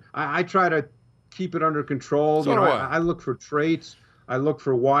 again, I try to keep it under control. So do I look for traits. I look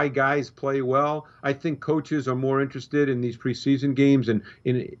for why guys play well. I think coaches are more interested in these preseason games and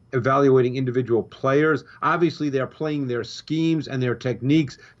in evaluating individual players. Obviously, they're playing their schemes and their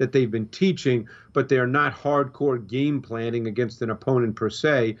techniques that they've been teaching, but they're not hardcore game planning against an opponent per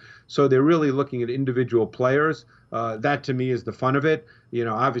se. So they're really looking at individual players. That to me is the fun of it.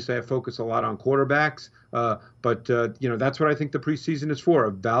 Obviously I focus a lot on quarterbacks, but that's what I think the preseason is for,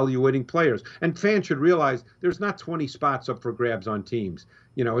 evaluating players. And fans should realize there's not 20 spots up for grabs on teams.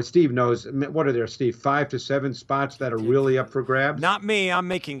 As Steve knows, what are there, Steve, 5 to 7 spots that are really up for grabs? Not me. I'm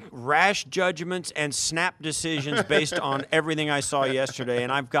making rash judgments and snap decisions based on everything I saw yesterday,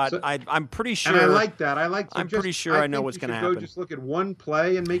 and I'm pretty sure. And I like that. I'm pretty sure I know what's going to happen. Just look at one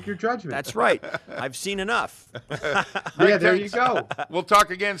play and make your judgment. That's right. I've seen enough. Yeah, there you go. We'll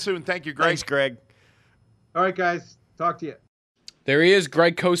talk again soon. Thank you, Greg. Thanks, Greg. All right, guys. Talk to you. There he is,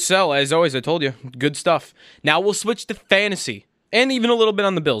 Greg Cosell. As always, I told you, good stuff. Now we'll switch to fantasy. And even a little bit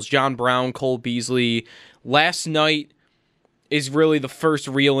on the Bills. John Brown, Cole Beasley. Last night is really the first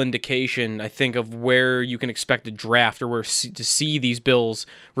real indication, I think, of where you can expect a draft or to see these Bills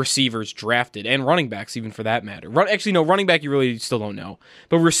receivers drafted. And running backs, even for that matter. Actually, no, running back you really still don't know.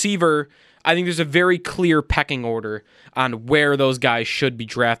 But receiver, I think there's a very clear pecking order on where those guys should be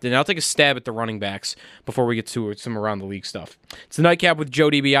drafted. And I'll take a stab at the running backs before we get to some around the league stuff. It's the Nightcap with Joe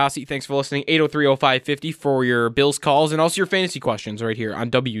DiBiase. Thanks for listening. 803-0550 for your Bills calls and also your fantasy questions right here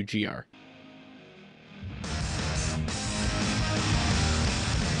on WGR.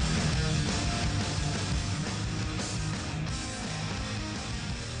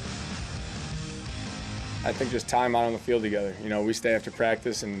 I think just time out on the field together. We stay after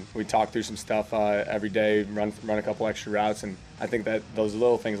practice and we talk through some stuff every day, run a couple extra routes, and I think that those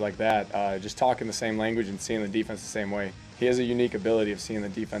little things like that, just talking the same language and seeing the defense the same way. He has a unique ability of seeing the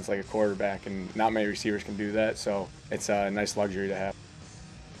defense like a quarterback, and not many receivers can do that, so it's a nice luxury to have.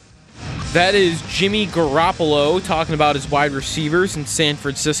 That is Jimmy Garoppolo talking about his wide receivers in San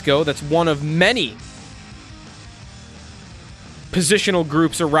Francisco. That's one of many positional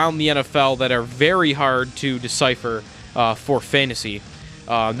groups around the NFL that are very hard to decipher for fantasy.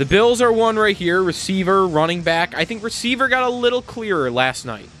 The Bills are one right here, receiver, running back. I think receiver got a little clearer last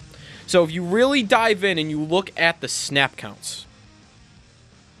night. So if you really dive in and you look at the snap counts,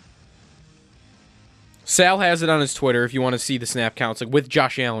 Sal has it on his Twitter if you want to see the snap counts, like with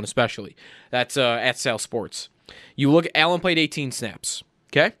Josh Allen especially. That's at Sal Sports. You look, Allen played 18 snaps,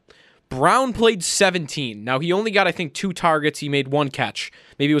 okay? Brown played 17. Now, he only got, I think, 2 targets. He made 1 catch.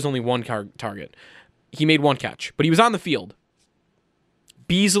 Maybe it was only 1 target. He made 1 catch, but he was on the field.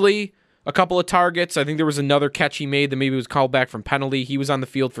 Beasley, a couple of targets. I think there was another catch he made that maybe was called back from penalty. He was on the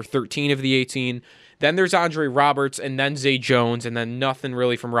field for 13 of the 18. Then there's Andre Roberts, and then Zay Jones, and then nothing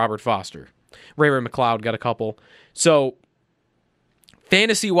really from Robert Foster. Ray McLeod got a couple. So,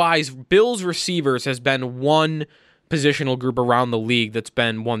 fantasy-wise, Bills receivers has been one positional group around the league that's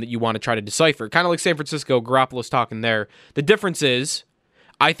been one that you want to try to decipher. Kind of like San Francisco, Garoppolo's talking there. The difference is,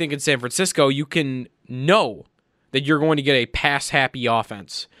 I think in San Francisco, you can know that you're going to get a pass-happy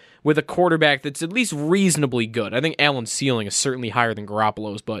offense with a quarterback that's at least reasonably good. I think Allen's ceiling is certainly higher than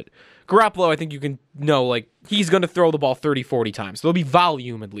Garoppolo's, but Garoppolo, I think you can know, like, he's going to throw the ball 30, 40 times. There'll be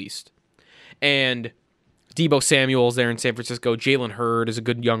volume at least. And Deebo Samuel's there in San Francisco. Jalen Hurd is a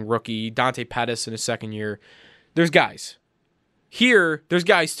good young rookie. Dante Pettis in his second year. There's guys. Here, there's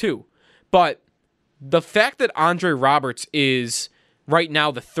guys too. But the fact that Andre Roberts is right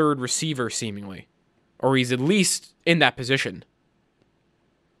now the third receiver seemingly, or he's at least in that position,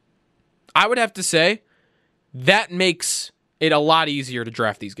 I would have to say that makes it a lot easier to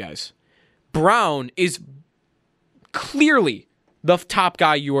draft these guys. Brown is clearly the top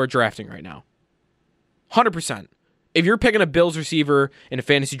guy you are drafting right now. 100%. If you're picking a Bills receiver in a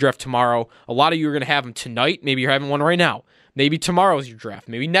fantasy draft tomorrow, a lot of you are going to have him tonight. Maybe you're having one right now. Maybe tomorrow's your draft.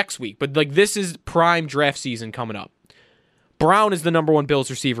 Maybe next week. But like this is prime draft season coming up. Brown is the number 1 Bills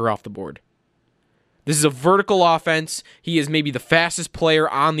receiver off the board. This is a vertical offense. He is maybe the fastest player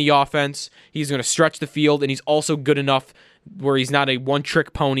on the offense. He's going to stretch the field, and he's also good enough where he's not a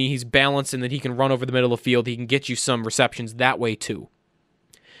one-trick pony. He's balanced in that he can run over the middle of the field. He can get you some receptions that way too.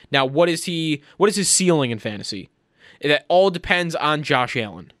 Now, what is his ceiling in fantasy? That all depends on Josh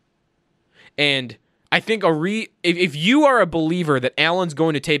Allen. And I think if you are a believer that Allen's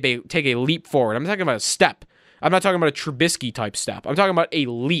going to take a leap forward, I'm talking about a step. I'm not talking about a Trubisky-type step. I'm talking about a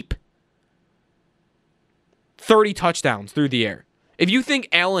leap. 30 touchdowns through the air. If you think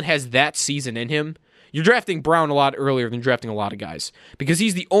Allen has that season in him, you're drafting Brown a lot earlier than drafting a lot of guys because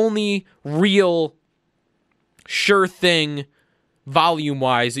he's the only real sure thing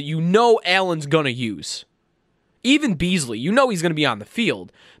volume-wise that you know Allen's going to use. Even Beasley, you know he's going to be on the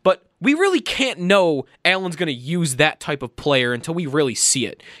field, but we really can't know Allen's going to use that type of player until we really see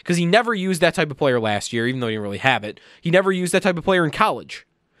it because he never used that type of player last year, even though he didn't really have it. He never used that type of player in college.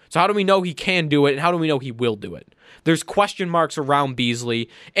 So how do we know he can do it, and how do we know he will do it? There's question marks around Beasley,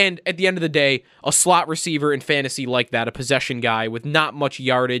 and at the end of the day, a slot receiver in fantasy like that, a possession guy with not much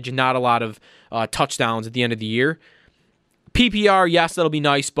yardage and not a lot of touchdowns at the end of the year. PPR, yes, that'll be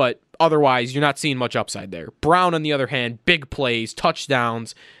nice, but otherwise, you're not seeing much upside there. Brown, on the other hand, big plays,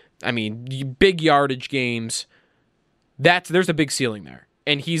 touchdowns, big yardage games. There's a big ceiling there,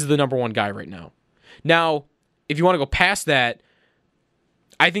 and he's the number one guy right now. Now, if you want to go past that,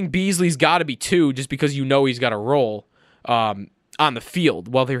 I think Beasley's got to be 2 just because you know he's got a role on the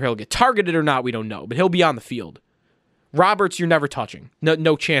field. Whether he'll get targeted or not, we don't know, but he'll be on the field. Roberts, you're never touching.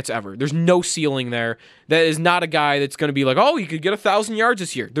 No chance ever. There's no ceiling there. That is not a guy that's going to be like, oh, he could get 1,000 yards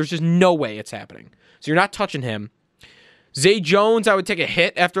this year. There's just no way it's happening. So you're not touching him. Zay Jones, I would take a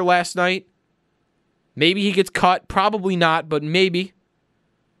hit after last night. Maybe he gets cut. Probably not, but maybe.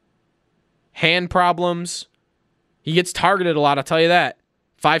 Hand problems. He gets targeted a lot, I'll tell you that.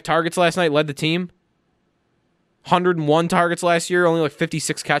 5 targets last night, led the team. 101 targets last year, only like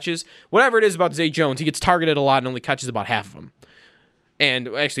 56 catches. Whatever it is about Zay Jones, he gets targeted a lot and only catches about half of them. And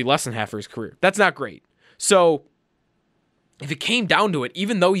actually less than half for his career. That's not great. So if it came down to it,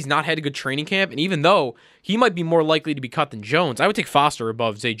 even though he's not had a good training camp, and even though he might be more likely to be cut than Jones, I would take Foster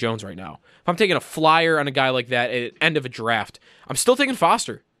above Zay Jones right now. If I'm taking a flyer on a guy like that at the end of a draft, I'm still taking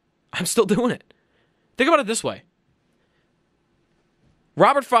Foster. I'm still doing it. Think about it this way.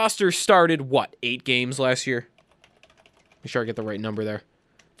 Robert Foster started, 8 games last year? Make sure I get the right number there.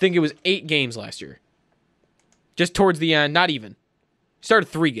 I think it was 8 games last year. Just towards the end, not even. He started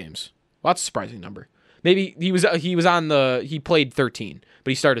 3 games. Well, that's a surprising number. Maybe he played 13,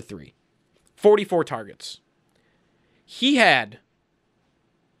 but he started 3. 44 targets. He had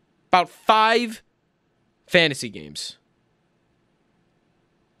about 5 fantasy games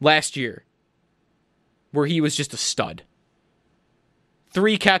last year where he was just a stud.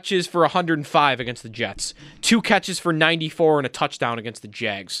 3 catches for 105 against the Jets. 2 catches for 94 and a touchdown against the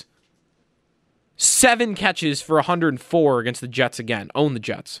Jags. 7 catches for 104 against the Jets again. Own the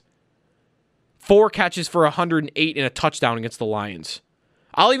Jets. 4 catches for 108 and a touchdown against the Lions.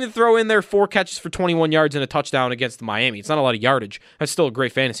 I'll even throw in there 4 catches for 21 yards and a touchdown against Miami. It's not a lot of yardage. That's still a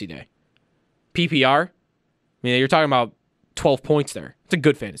great fantasy day. PPR, you're talking about 12 points there. It's a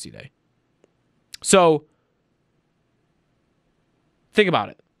good fantasy day. So, think about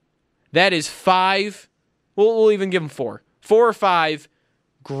it. That is 5. We'll even give him 4. 4 or 5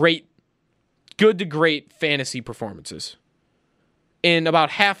 great, good to great fantasy performances in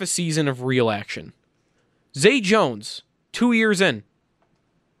about half a season of real action. Zay Jones, 2 years in,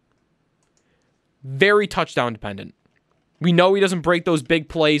 very touchdown dependent. We know he doesn't break those big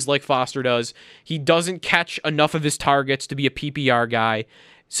plays like Foster does. He doesn't catch enough of his targets to be a PPR guy.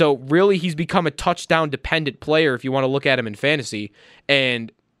 So really, he's become a touchdown-dependent player if you want to look at him in fantasy,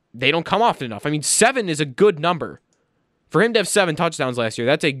 and they don't come often enough. 7 is a good number. For him to have 7 touchdowns last year,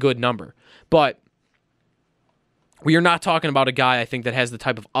 that's a good number. But we are not talking about a guy, I think, that has the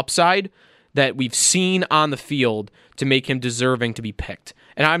type of upside that we've seen on the field to make him deserving to be picked.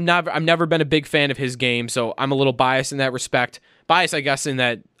 And I've never been a big fan of his game, so I'm a little biased in that respect. Biased, I guess, in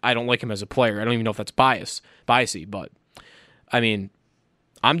that I don't like him as a player. I don't even know if that's biasy, but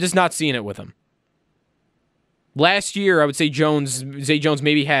I'm just not seeing it with him. Last year, I would say Zay Jones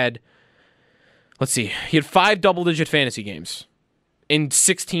maybe had, he had 5 double-digit fantasy games in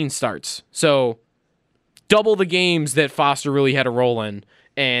 16 starts. So double the games that Foster really had a role in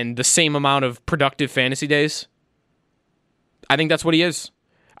and the same amount of productive fantasy days. I think that's what he is.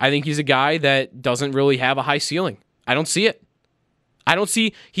 I think he's a guy that doesn't really have a high ceiling. I don't see it.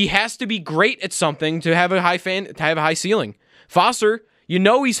 He has to be great at something to have a high ceiling. Foster,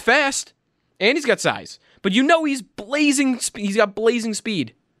 he's fast and he's got size, but he's got blazing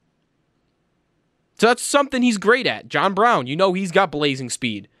speed. So that's something he's great at. John Brown, he's got blazing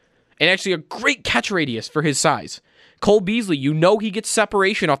speed and actually a great catch radius for his size. Cole Beasley, he gets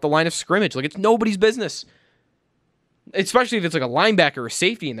separation off the line of scrimmage like it's nobody's business. Especially if it's like a linebacker or a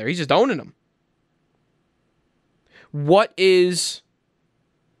safety in there. He's just owning them. What is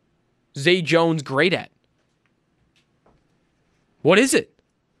Zay Jones great at? What is it?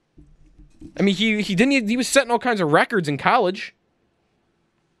 I mean, he was setting all kinds of records in college.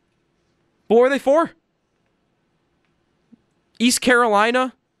 But what were they for? East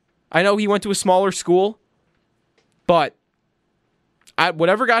Carolina. I know he went to a smaller school, but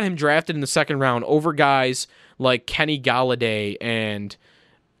whatever got him drafted in the second round over guys like Kenny Galladay and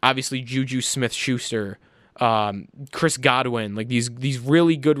obviously Juju Smith-Schuster, Chris Godwin, like these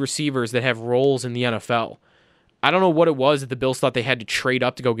really good receivers that have roles in the NFL. I don't know what it was that the Bills thought they had to trade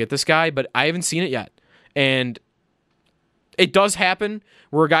up to go get this guy, but I haven't seen it yet. And it does happen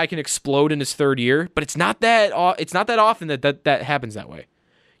where a guy can explode in his third year, but it's not that often that happens that way.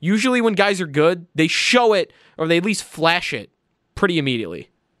 Usually when guys are good, they show it or they at least flash it pretty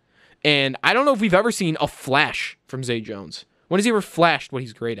immediately. And I don't know if we've ever seen a flash from Zay Jones. When has he ever flashed what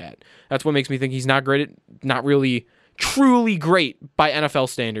he's great at? That's what makes me think he's not really truly great by NFL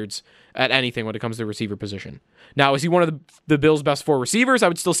standards at anything when it comes to the receiver position. Now, is he one of the Bills' best 4 receivers? I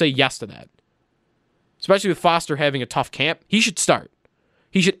would still say yes to that. Especially with Foster having a tough camp. He should start.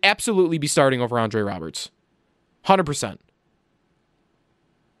 He should absolutely be starting over Andre Roberts. 100%.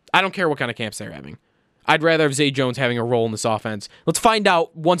 I don't care what kind of camps they're having. I'd rather have Zay Jones having a role in this offense. Let's find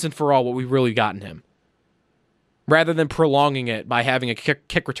out once and for all what we really got in him. Rather than prolonging it by having a kick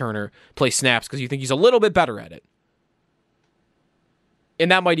returner play snaps because you think he's a little bit better at it.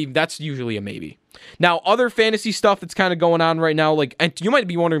 And that's usually a maybe. Now, other fantasy stuff that's kind of going on right now, and you might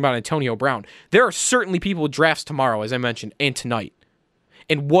be wondering about Antonio Brown. There are certainly people with drafts tomorrow, as I mentioned, and tonight.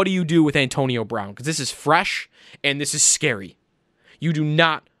 And what do you do with Antonio Brown? Because this is fresh and this is scary. You do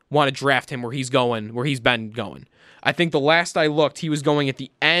not want to draft him where he's been going. I think the last I looked, he was going at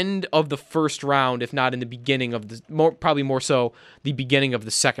the end of the first round, if not in the beginning of probably more so the beginning of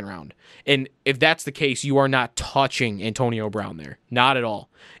the second round. And if that's the case, you are not touching Antonio Brown there. Not at all.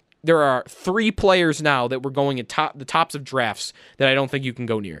 There are 3 players now that were going at the tops of drafts that I don't think you can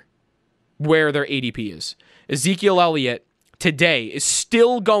go near, where their ADP is. Ezekiel Elliott today is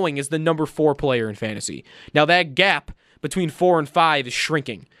still going as the number 4 player in fantasy. Now that gap between 4 and 5 is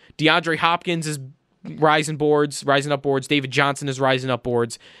shrinking. DeAndre Hopkins is rising up boards. David Johnson is rising up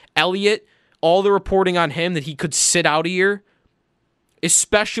boards. Elliott, all the reporting on him that he could sit out a year,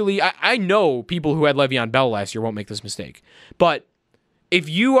 especially, I know people who had Le'Veon Bell last year won't make this mistake, but if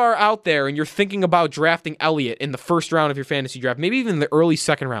you are out there and you're thinking about drafting Elliott in the first round of your fantasy draft, maybe even the early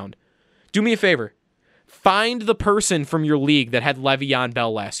second round, do me a favor. Find the person from your league that had Le'Veon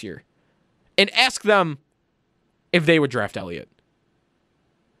Bell last year and ask them if they would draft Elliott.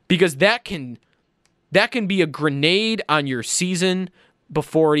 Because that can be a grenade on your season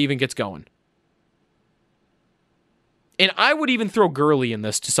before it even gets going. And I would even throw Gurley in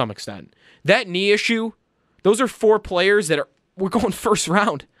this to some extent. That knee issue, those are 4 players that we're going first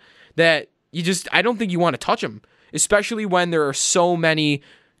round that I don't think you want to touch them, especially when there are so many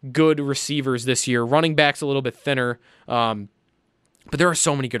good receivers this year. Running back's a little bit thinner, but there are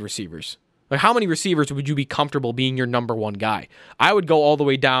so many good receivers. Like, how many receivers would you be comfortable being your number 1 guy? I would go all the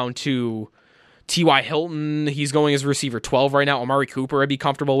way down to T.Y. Hilton. He's going as receiver 12 right now. Amari Cooper I'd be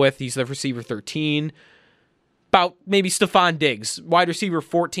comfortable with. He's the receiver 13. About maybe Stephon Diggs, wide receiver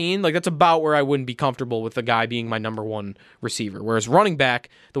 14. Like, that's about where I wouldn't be comfortable with the guy being my number 1 receiver. Whereas running back,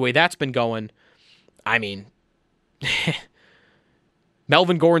 the way that's been going, I mean,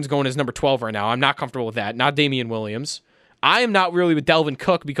 Melvin Gordon's going as number 12 right now. I'm not comfortable with that. Not Damian Williams. I am not really with Delvin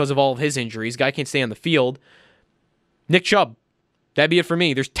Cook because of all of his injuries. Guy can't stay on the field. Nick Chubb. That'd be it for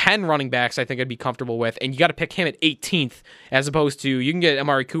me. There's 10 running backs I think I'd be comfortable with, and you got to pick him at 18th as opposed to you can get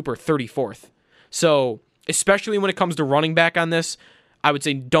Amari Cooper 34th. So, especially when it comes to running back on this, I would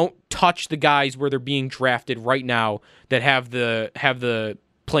say don't touch the guys where they're being drafted right now that have the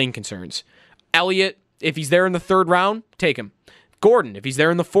playing concerns. Elliott, if he's there in the 3rd round, take him. Gordon, if he's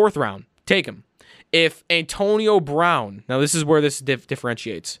there in the 4th round, take him. If Antonio Brown, now this is where this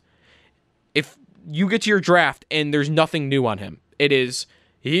differentiates. If you get to your draft and there's nothing new on him, it is,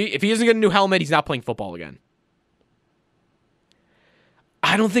 if he doesn't get a new helmet, he's not playing football again.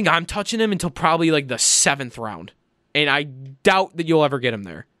 I don't think I'm touching him until probably like the 7th round. And I doubt that you'll ever get him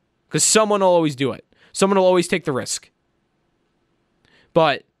there. Because someone will always do it. Someone will always take the risk.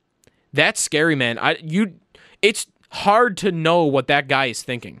 But that's scary, man. It's hard to know what that guy is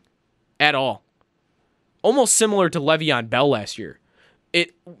thinking at all. Almost similar to Le'Veon Bell last year.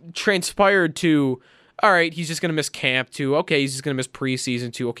 It transpired to, all right, he's just going to miss camp, to, okay, he's just going to miss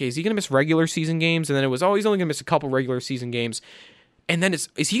preseason, to, okay, is he going to miss regular season games? And then it was, oh, he's only going to miss a couple regular season games. And then is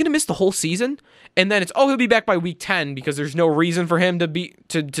he going to miss the whole season? And then it's, oh, he'll be back by week 10 because there's no reason for him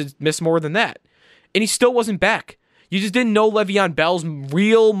to miss more than that. And he still wasn't back. You just didn't know Le'Veon Bell's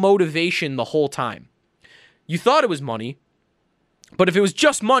real motivation the whole time. You thought it was money. But if it was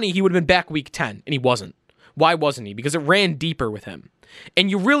just money, he would have been back week 10, and he wasn't. Why wasn't he? Because it ran deeper with him. And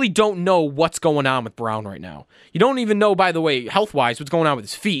you really don't know what's going on with Brown right now. You don't even know, by the way, health-wise, what's going on with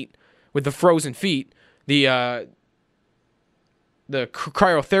his feet, with the frozen feet, the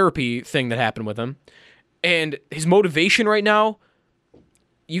cryotherapy thing that happened with him. And his motivation right now,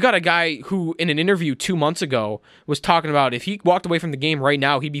 you got a guy who, in an interview 2 months ago, was talking about if he walked away from the game right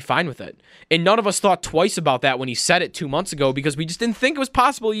now, he'd be fine with it. And none of us thought twice about that when he said it 2 months ago because we just didn't think it was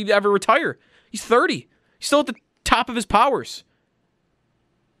possible he'd ever retire. He's 30. He's still at the top of his powers.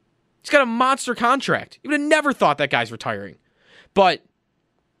 He's got a monster contract. You would have never thought that guy's retiring. But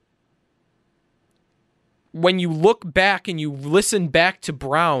when you look back and you listen back to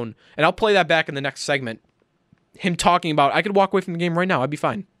Brown, and I'll play that back in the next segment, him talking about, I could walk away from the game right now. I'd be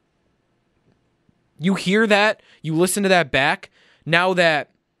fine. You hear that, you listen to that back, now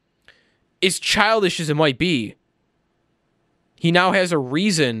that, as childish as it might be, he now has a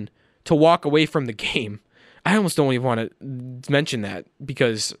reason to walk away from the game. I almost don't even want to mention that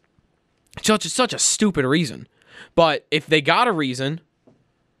because it's such a stupid reason. But if they got a reason,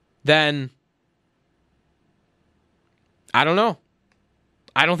 then I don't know.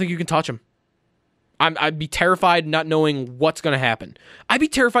 I don't think you can touch him. I'd be terrified not knowing what's going to happen. I'd be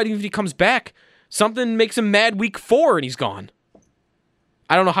terrified even if he comes back. Something makes him mad week 4 and he's gone.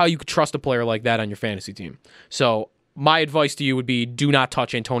 I don't know how you could trust a player like that on your fantasy team. So my advice to you would be do not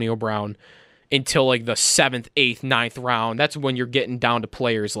touch Antonio Brown until like the 7th, 8th, 9th round. That's when you're getting down to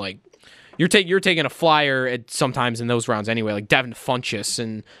players like you're taking a flyer at sometimes in those rounds anyway, like Devin Funchess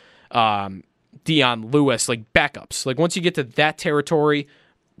and Dion Lewis, like backups. Like once you get to that territory,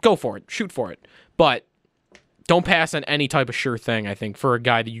 go for it, shoot for it. But don't pass on any type of sure thing, I think, for a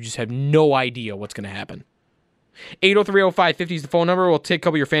guy that you just have no idea what's going to happen. 803-0550 is the phone number. We'll take a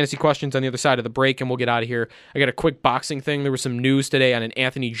couple of your fantasy questions on the other side of the break, and we'll get out of here. I got a quick boxing thing. There was some news today on an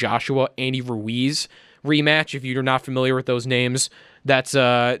Anthony Joshua, Andy Ruiz rematch. If you're not familiar with those names, that's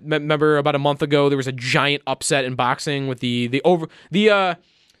remember about a month ago there was a giant upset in boxing with the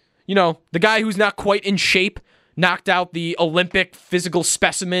guy who's not quite in shape knocked out the Olympic physical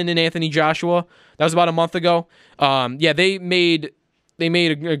specimen in Anthony Joshua. That was about a month ago. They made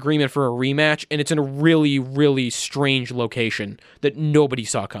an agreement for a rematch, and it's in a really, really strange location that nobody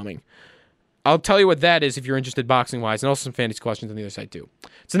saw coming. I'll tell you what that is if you're interested boxing-wise, and also some fantasy questions on the other side, too.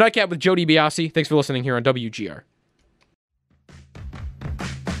 It's the Nightcap with Joe DiBiase. Thanks for listening here on WGR.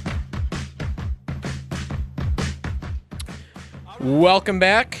 Welcome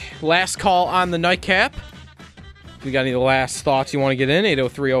back. Last call on the Nightcap. If you got any last thoughts you want to get in,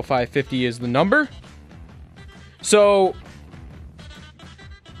 803-0550 is the number. So,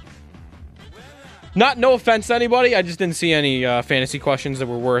 no offense to anybody, I just didn't see any fantasy questions that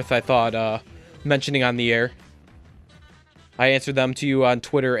were worth, I thought, mentioning on the air. I answered them to you on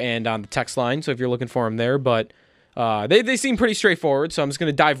Twitter and on the text line, so if you're looking for them there, but they seem pretty straightforward, so I'm just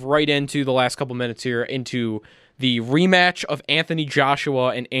going to dive right into the last couple minutes here into the rematch of Anthony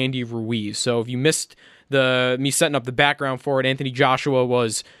Joshua and Andy Ruiz. So if you missed me setting up the background for it, Anthony Joshua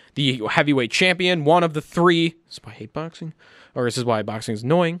was the heavyweight champion, one of the three. This is why I hate boxing, or this is why boxing is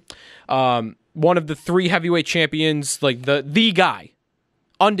annoying. One of the three heavyweight champions, like the guy,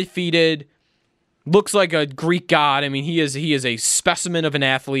 undefeated, looks like a Greek god. I mean, he is a specimen of an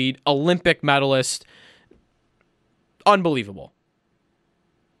athlete, Olympic medalist, unbelievable.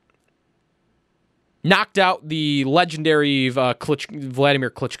 Knocked out the legendary Vladimir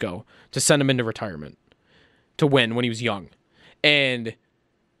Klitschko to send him into retirement to win when he was young. And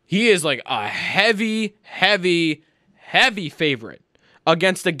he is like a heavy favorite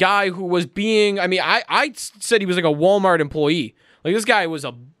against a guy who was I said he was like a Walmart employee. Like this guy was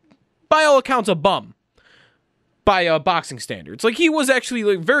by all accounts, a bum by boxing standards. Like he was actually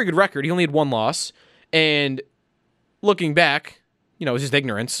like very good record. He only had one loss. And looking back, it was just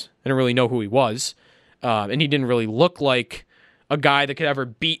ignorance. I didn't really know who he was. And he didn't really look like a guy that could ever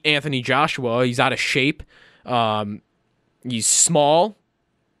beat Anthony Joshua. He's out of shape. He's small,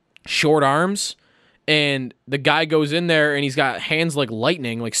 short arms, and the guy goes in there and he's got hands like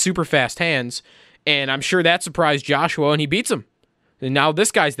lightning, like super fast hands, and I'm sure that surprised Joshua, and he beats him. And now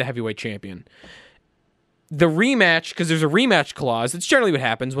this guy's the heavyweight champion. The rematch, because there's a rematch clause, that's generally what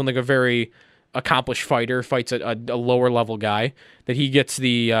happens when like a very accomplished fighter fights a lower level guy, that he gets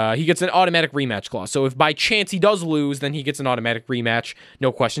an automatic rematch clause. So if by chance he does lose, then he gets an automatic rematch,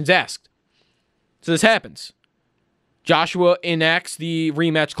 no questions asked. So this happens. Joshua enacts the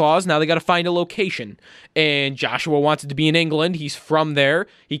rematch clause. Now they got to find a location. And Joshua wants it to be in England. He's from there.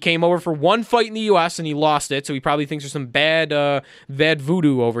 He came over for one fight in the U.S. and he lost it. So he probably thinks there's some bad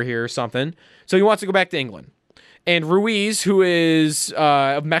voodoo over here or something. So he wants to go back to England. And Ruiz, who is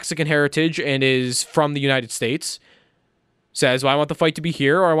of Mexican heritage and is from the United States, says, well, I want the fight to be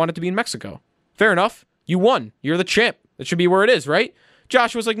here or I want it to be in Mexico. Fair enough. You won. You're the champ. That should be where it is, right?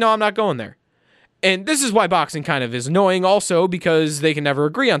 Joshua's like, no, I'm not going there. And this is why boxing kind of is annoying also, because they can never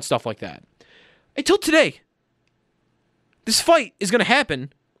agree on stuff like that. Until today. This fight is going to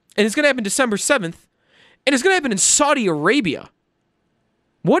happen, and it's going to happen December 7th, and it's going to happen in Saudi Arabia.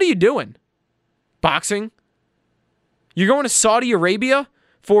 What are you doing? Boxing? You're going to Saudi Arabia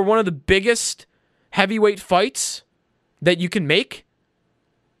for one of the biggest heavyweight fights that you can make?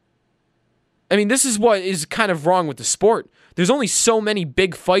 I mean, this is what is kind of wrong with the sport. There's only so many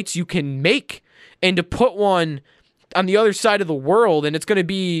big fights you can make, and to put one on the other side of the world, and it's going to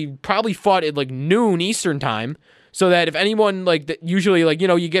be probably fought at like noon Eastern time, so that if anyone, like, usually, like, you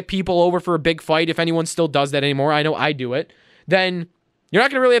know, you get people over for a big fight, if anyone still does that anymore, I know I do it, then you're not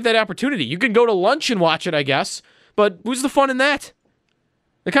going to really have that opportunity. You can go to lunch and watch it, I guess, but who's the fun in that?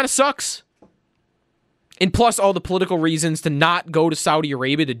 It kind of sucks. And plus all the political reasons to not go to Saudi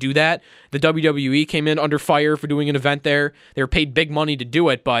Arabia to do that. The WWE came in under fire for doing an event there. They were paid big money to do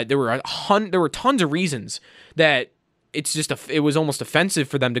it, but there were tons of reasons that it was almost offensive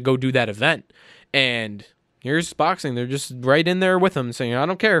for them to go do that event. And here's boxing. They're just right in there with them saying, I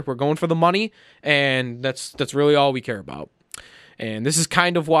don't care. We're going for the money, and that's really all we care about. And this is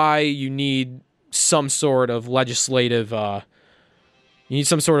kind of why you need some sort of legislative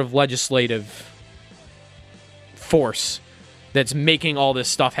force that's making all this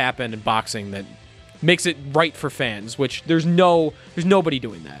stuff happen in boxing that makes it right for fans, which there's nobody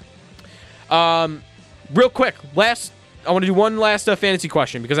doing that. Real quick, I want to do one last fantasy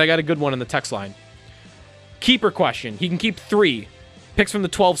question because I got a good one on the text line. Keeper question. He can keep 3 picks from the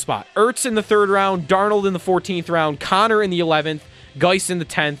 12 spot. Ertz in the 3rd round, Darnold in the 14th round, Connor in the 11th, Geis in the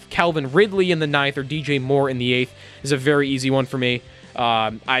 10th, Calvin Ridley in the 9th, or DJ Moore in the 8th. Is a very easy one for me.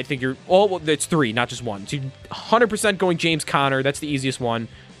 I think it's 3, not just 1. So you're 100% going James Conner. That's the easiest one.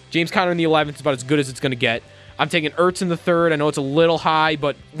 James Conner in the 11th is about as good as it's going to get. I'm taking Ertz in the 3rd. I know it's a little high,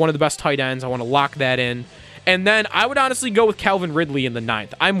 but one of the best tight ends. I want to lock that in. And then I would honestly go with Calvin Ridley in the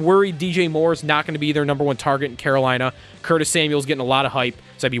 9th. I'm worried DJ Moore is not going to be their number 1 target in Carolina. Curtis Samuel's getting a lot of hype,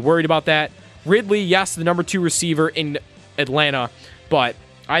 so I'd be worried about that. Ridley, yes, the number 2 receiver in Atlanta, but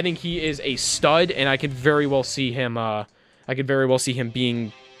I think he is a stud, and I could very well see him.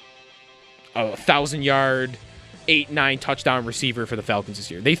 Being a 1,000-yard, 8-9 touchdown receiver for the Falcons this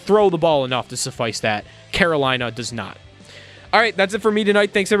year. They throw the ball enough to suffice that. Carolina does not. All right, that's it for me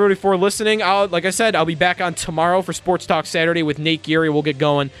tonight. Thanks, everybody, for listening. Like I said, I'll be back on tomorrow for Sports Talk Saturday with Nate Geary. We'll get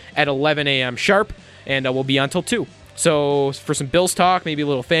going at 11 a.m. sharp, and we'll be on till 2. So for some Bills talk, maybe a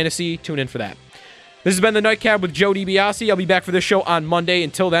little fantasy, tune in for that. This has been the Nightcap with Joe DiBiase. I'll be back for this show on Monday.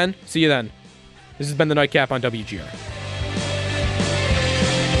 Until then, see you then. This has been the Nightcap on WGR.